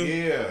Stanfield?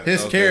 Yeah,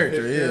 his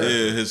character, Yeah,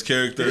 his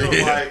character.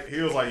 He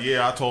was like,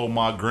 yeah, I told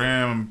my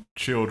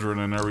grandchildren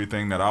and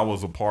everything that I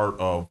was a part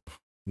of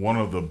one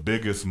of the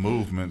biggest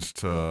movements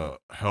to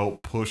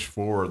help push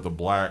forward the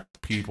black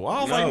people.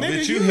 I was like,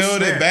 nigga, bitch, you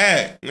held it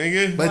back,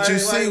 nigga. But you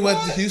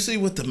like, see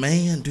what the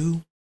man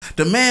do?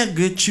 The man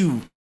get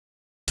you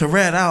to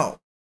rat out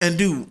and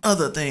do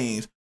other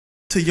things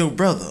to your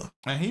brother.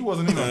 And he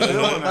wasn't even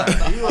feeling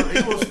that. He was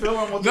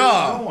feeling what they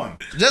were doing.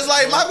 Just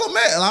like Michael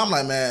Mack. And I'm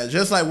like, man,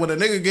 just like when a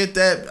nigga get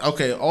that,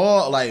 okay,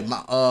 all like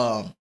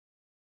my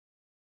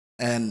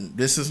and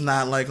this is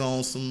not like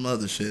on some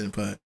other shit,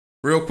 but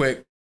real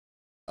quick,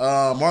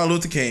 Martin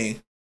Luther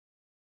King,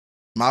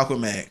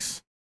 Malcolm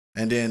X,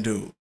 and then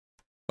dude.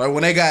 Like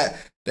when they got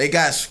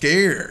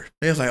scared.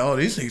 They was like, oh,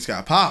 these niggas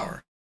got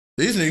power.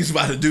 These niggas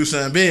about to do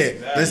something big.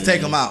 Exactly. Let's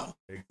take them out.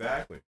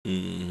 Exactly.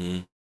 Mm-hmm.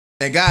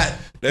 And got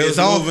They was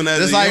moving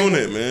as a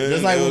unit, man.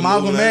 Just like with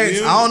Malcolm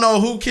X, I don't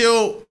know who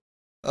killed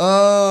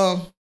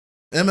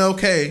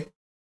MLK,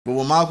 but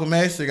with Malcolm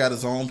X, they got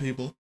his own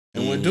people.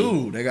 And with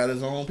Dude, they got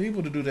his own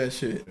people to do that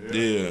shit.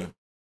 Yeah.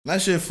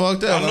 That shit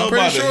fucked up. I know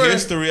about the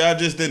history. I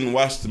just didn't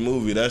watch the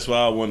movie. That's why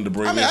I wanted to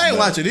bring it. I ain't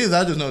watch it either.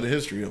 I just know the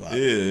history about it.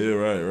 Yeah,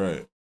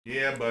 right.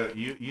 Yeah, but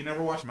you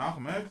never watched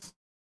Malcolm X?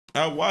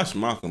 I watched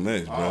Malcolm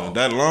X, bro.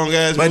 That long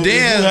ass but movie.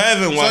 Then, you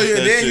haven't watched that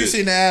then shit. you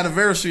seen the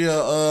anniversary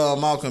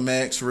of Malcolm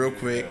X real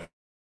quick.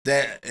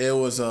 That it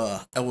was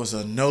a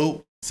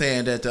note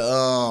saying that the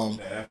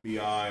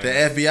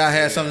FBI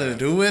had something to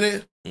do with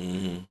it.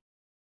 Mm-hmm.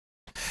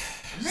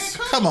 Man,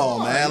 come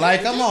on, man.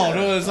 Like, come on,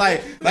 dude. It's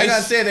like I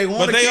said, they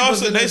want to keep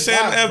us in this box,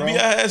 saying the FBI bro.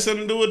 had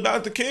something to do with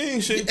Dr. King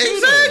shit too.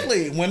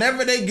 Exactly.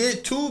 Whenever they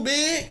get too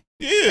big,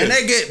 yeah, and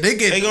they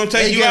gonna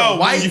take you out.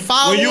 White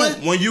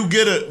when you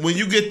get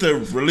the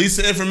release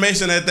of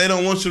information that they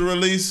don't want you to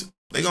release,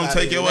 they gonna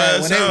take your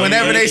ass out.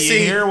 Whenever they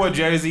see, hear what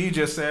Jay-Z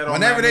just said.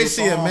 Whenever they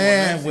see a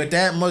man with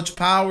that much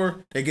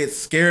power, they get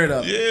scared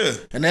of it. Yeah,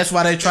 and that's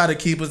why they try to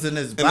keep us in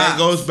this box. And that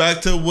goes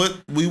back to what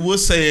we were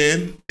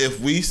saying. If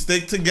we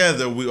stick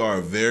together, we are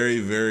very,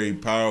 very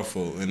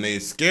powerful, and they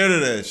scared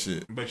of that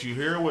shit. But you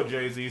hear what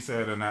Jay-Z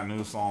said in that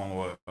new song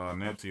with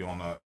Nipsey on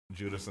the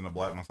Judas and the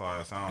Black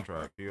Messiah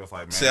soundtrack. He was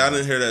like, man. See, I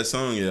didn't hear that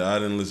song yet. I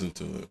didn't listen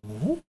to it.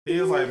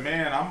 He was like,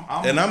 man,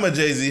 I'm a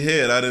Jay-Z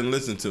head. I didn't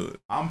listen to it.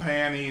 I'm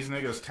paying these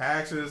niggas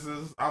taxes.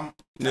 I'm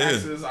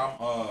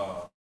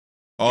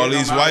all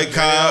these white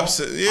cops.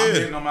 Yeah. I'm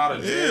getting them out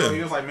of jail. Yeah.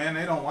 He was like, man,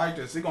 they don't like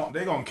this. They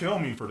gonna kill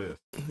me for this.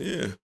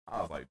 Yeah.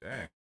 I was like,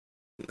 dang.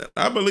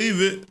 I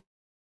believe it.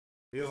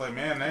 He was like,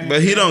 man, they ain't.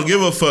 But he don't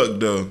give a fuck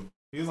though.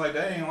 He was like,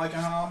 they ain't liking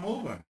how I'm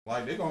moving.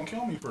 Like, they gonna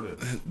kill me for this.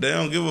 They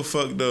don't give a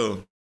fuck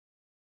though.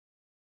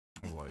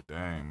 I was like,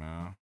 dang,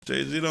 man.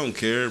 Jay-Z don't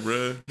care,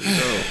 bro.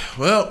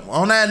 Well,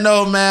 on that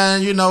note,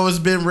 man, it's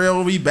been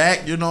real. We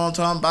back. You know what I'm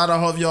talking about. I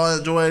hope y'all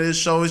enjoy this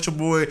show. It's your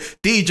boy,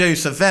 DJ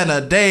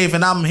Savannah Dave,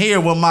 and I'm here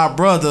with my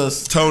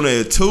brothers.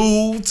 Tony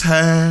 2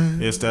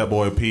 Times. It's that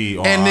boy P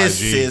on And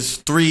this IG. is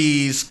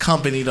Three's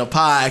Company, the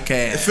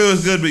podcast. It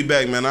feels good to be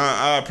back, man.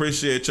 I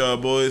appreciate y'all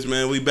boys,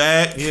 man. We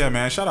back. Yeah,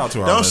 man. Shout out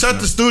to our Don't shut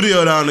the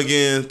studio down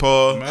again,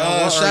 Paul.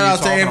 Man, shout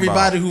out to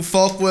everybody who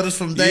fuck with us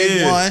from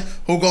day one,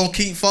 who gonna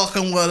keep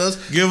fucking with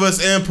us. Give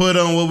us input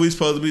on what we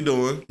supposed to be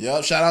doing.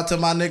 Yup, shout out to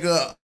my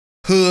nigga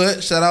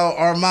Hood. Shout out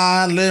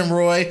Armand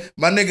Limroy.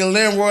 My nigga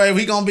Limroy,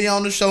 we gonna be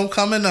on the show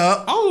coming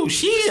up. Oh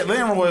shit,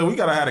 Limroy, we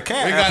gotta have a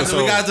cat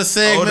episode. We got the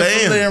segment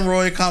for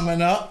Limroy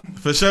coming up.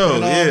 For sure, you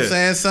know what I'm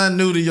saying? Something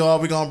new to y'all.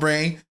 We gonna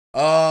bring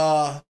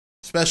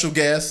special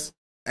guests.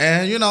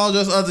 And,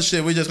 just other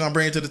shit we just gonna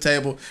bring to the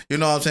table. You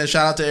know what I'm saying?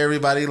 Shout out to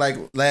everybody like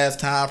last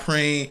time,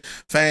 Preem,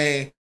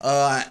 Fame,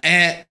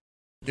 Ant.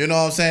 You know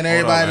what I'm saying?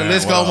 Everybody, the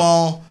list go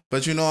on.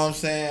 But you know what I'm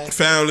saying?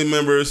 Family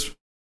members,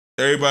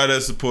 everybody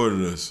that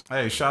supported us.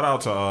 Hey, shout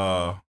out to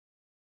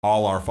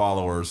all our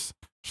followers.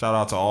 Shout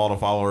out to all the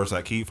followers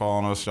that keep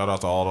following us. Shout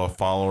out to all the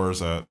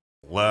followers that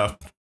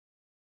left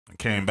and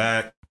came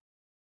back.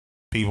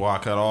 People I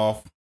cut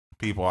off.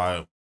 People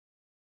I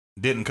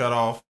didn't cut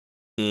off.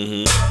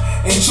 Mm-hmm.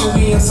 And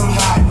Chewy and some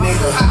hot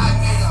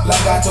nigga.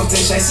 Like I told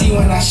Tish, I see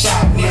when I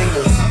shot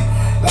niggas.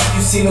 Like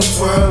you seen them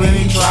twirl and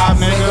he drop,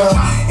 nigga.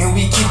 And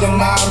we keep them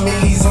 9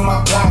 millis on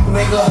my block,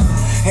 nigga.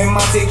 And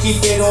Monte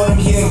keep it on him,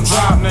 he them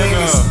drop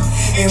niggas.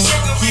 And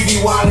he be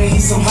wildin',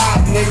 he some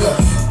hot nigga.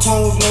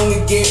 tones known to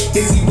get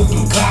busy with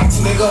them clocks,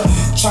 nigga.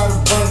 Try to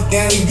run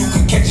down and you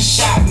can catch a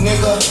shot,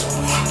 nigga.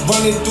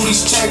 Running through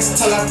these checks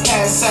till I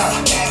pass out.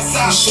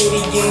 And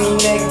shorty in the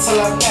neck till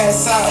I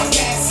pass out.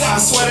 I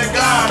swear to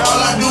God, all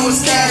I do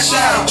is cash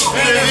out.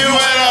 And if you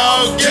ain't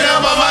on, get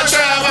up on my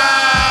trap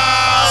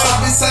house. I've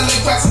been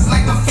selling cracks since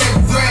like the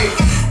 5th grade.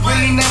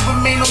 Really never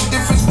made no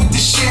difference with the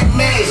shit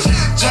made.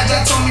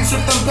 Jaja told me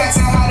flip them packs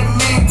and how to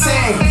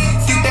maintain.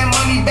 Get that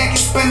money back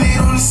and spend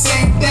it on the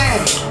same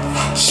thing.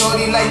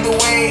 Shorty like the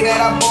way that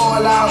I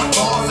ball out.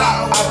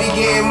 I be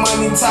getting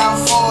money till I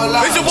fall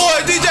out. It's your boy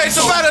DJ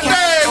Savannah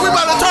Day. We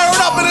about to turn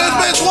up in this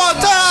bitch one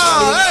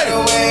time.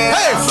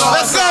 Hey,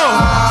 let's go.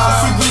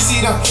 Free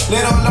greasy them,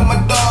 let all of my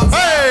dogs out.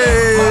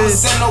 Hey. Mama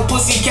send no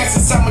pussy cats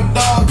inside my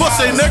dog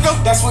Pussy house. nigga.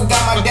 That's what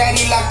got my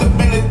daddy locked up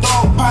in the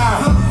dog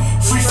pound.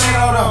 Free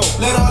Fano them,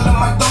 let all of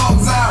my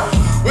dogs out.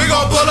 We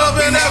gon' pull up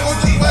in that with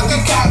the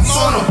Cops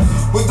on them.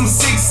 With them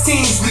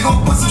 16s, we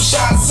gon' put some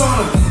shots on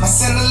them. I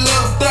send a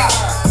little dot,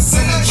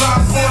 send a drop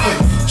on them.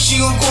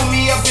 She gon' call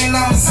me up and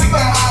I'ma stick the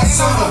eyes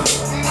on them.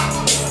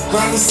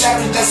 Grammy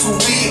Savage, that's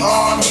what we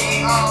are.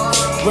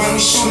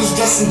 Grammy shooters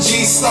dressed in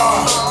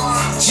G-Star.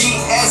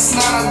 GS9,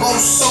 I go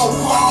so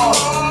hard.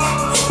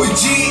 With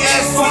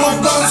GS from a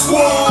gun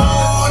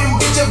squad. And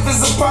bitch, if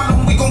it's a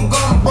problem, we gon'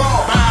 gun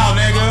brawl. Bow,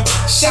 nigga.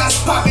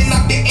 Shots popping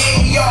up the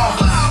AR.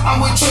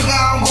 I'm with Trigger,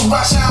 I'm with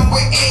Rasha, I'm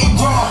with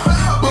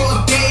A-Raw.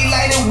 Broad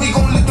daylight and we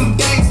gon' let them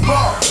gangs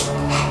ball.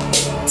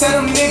 Tell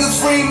them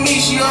niggas free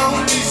Michio.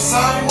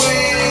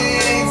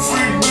 Subway,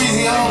 free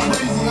Breezy, ho.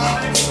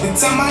 And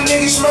tell my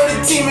niggas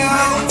murder team and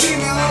ho.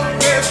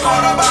 Bitch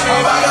caught about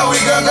a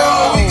week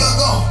ago.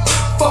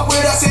 Fuck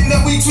with us and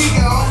then we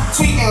tweaking, ho.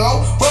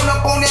 Run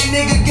up on that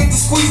nigga, get the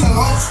squeezing,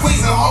 ho.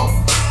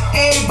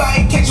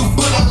 Everybody catch a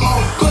bullet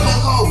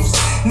hoes.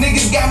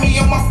 Niggas got me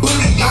on my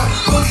bully, yo.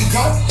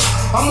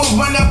 I'ma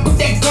run up, put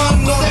that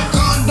gun on him.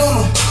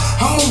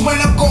 I'ma run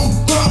up, go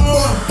dumb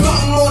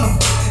on him.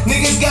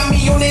 Niggas got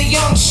me on that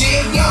young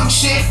shit.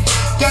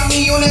 Got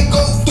me on that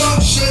go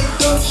dumb shit.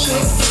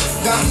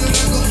 Got me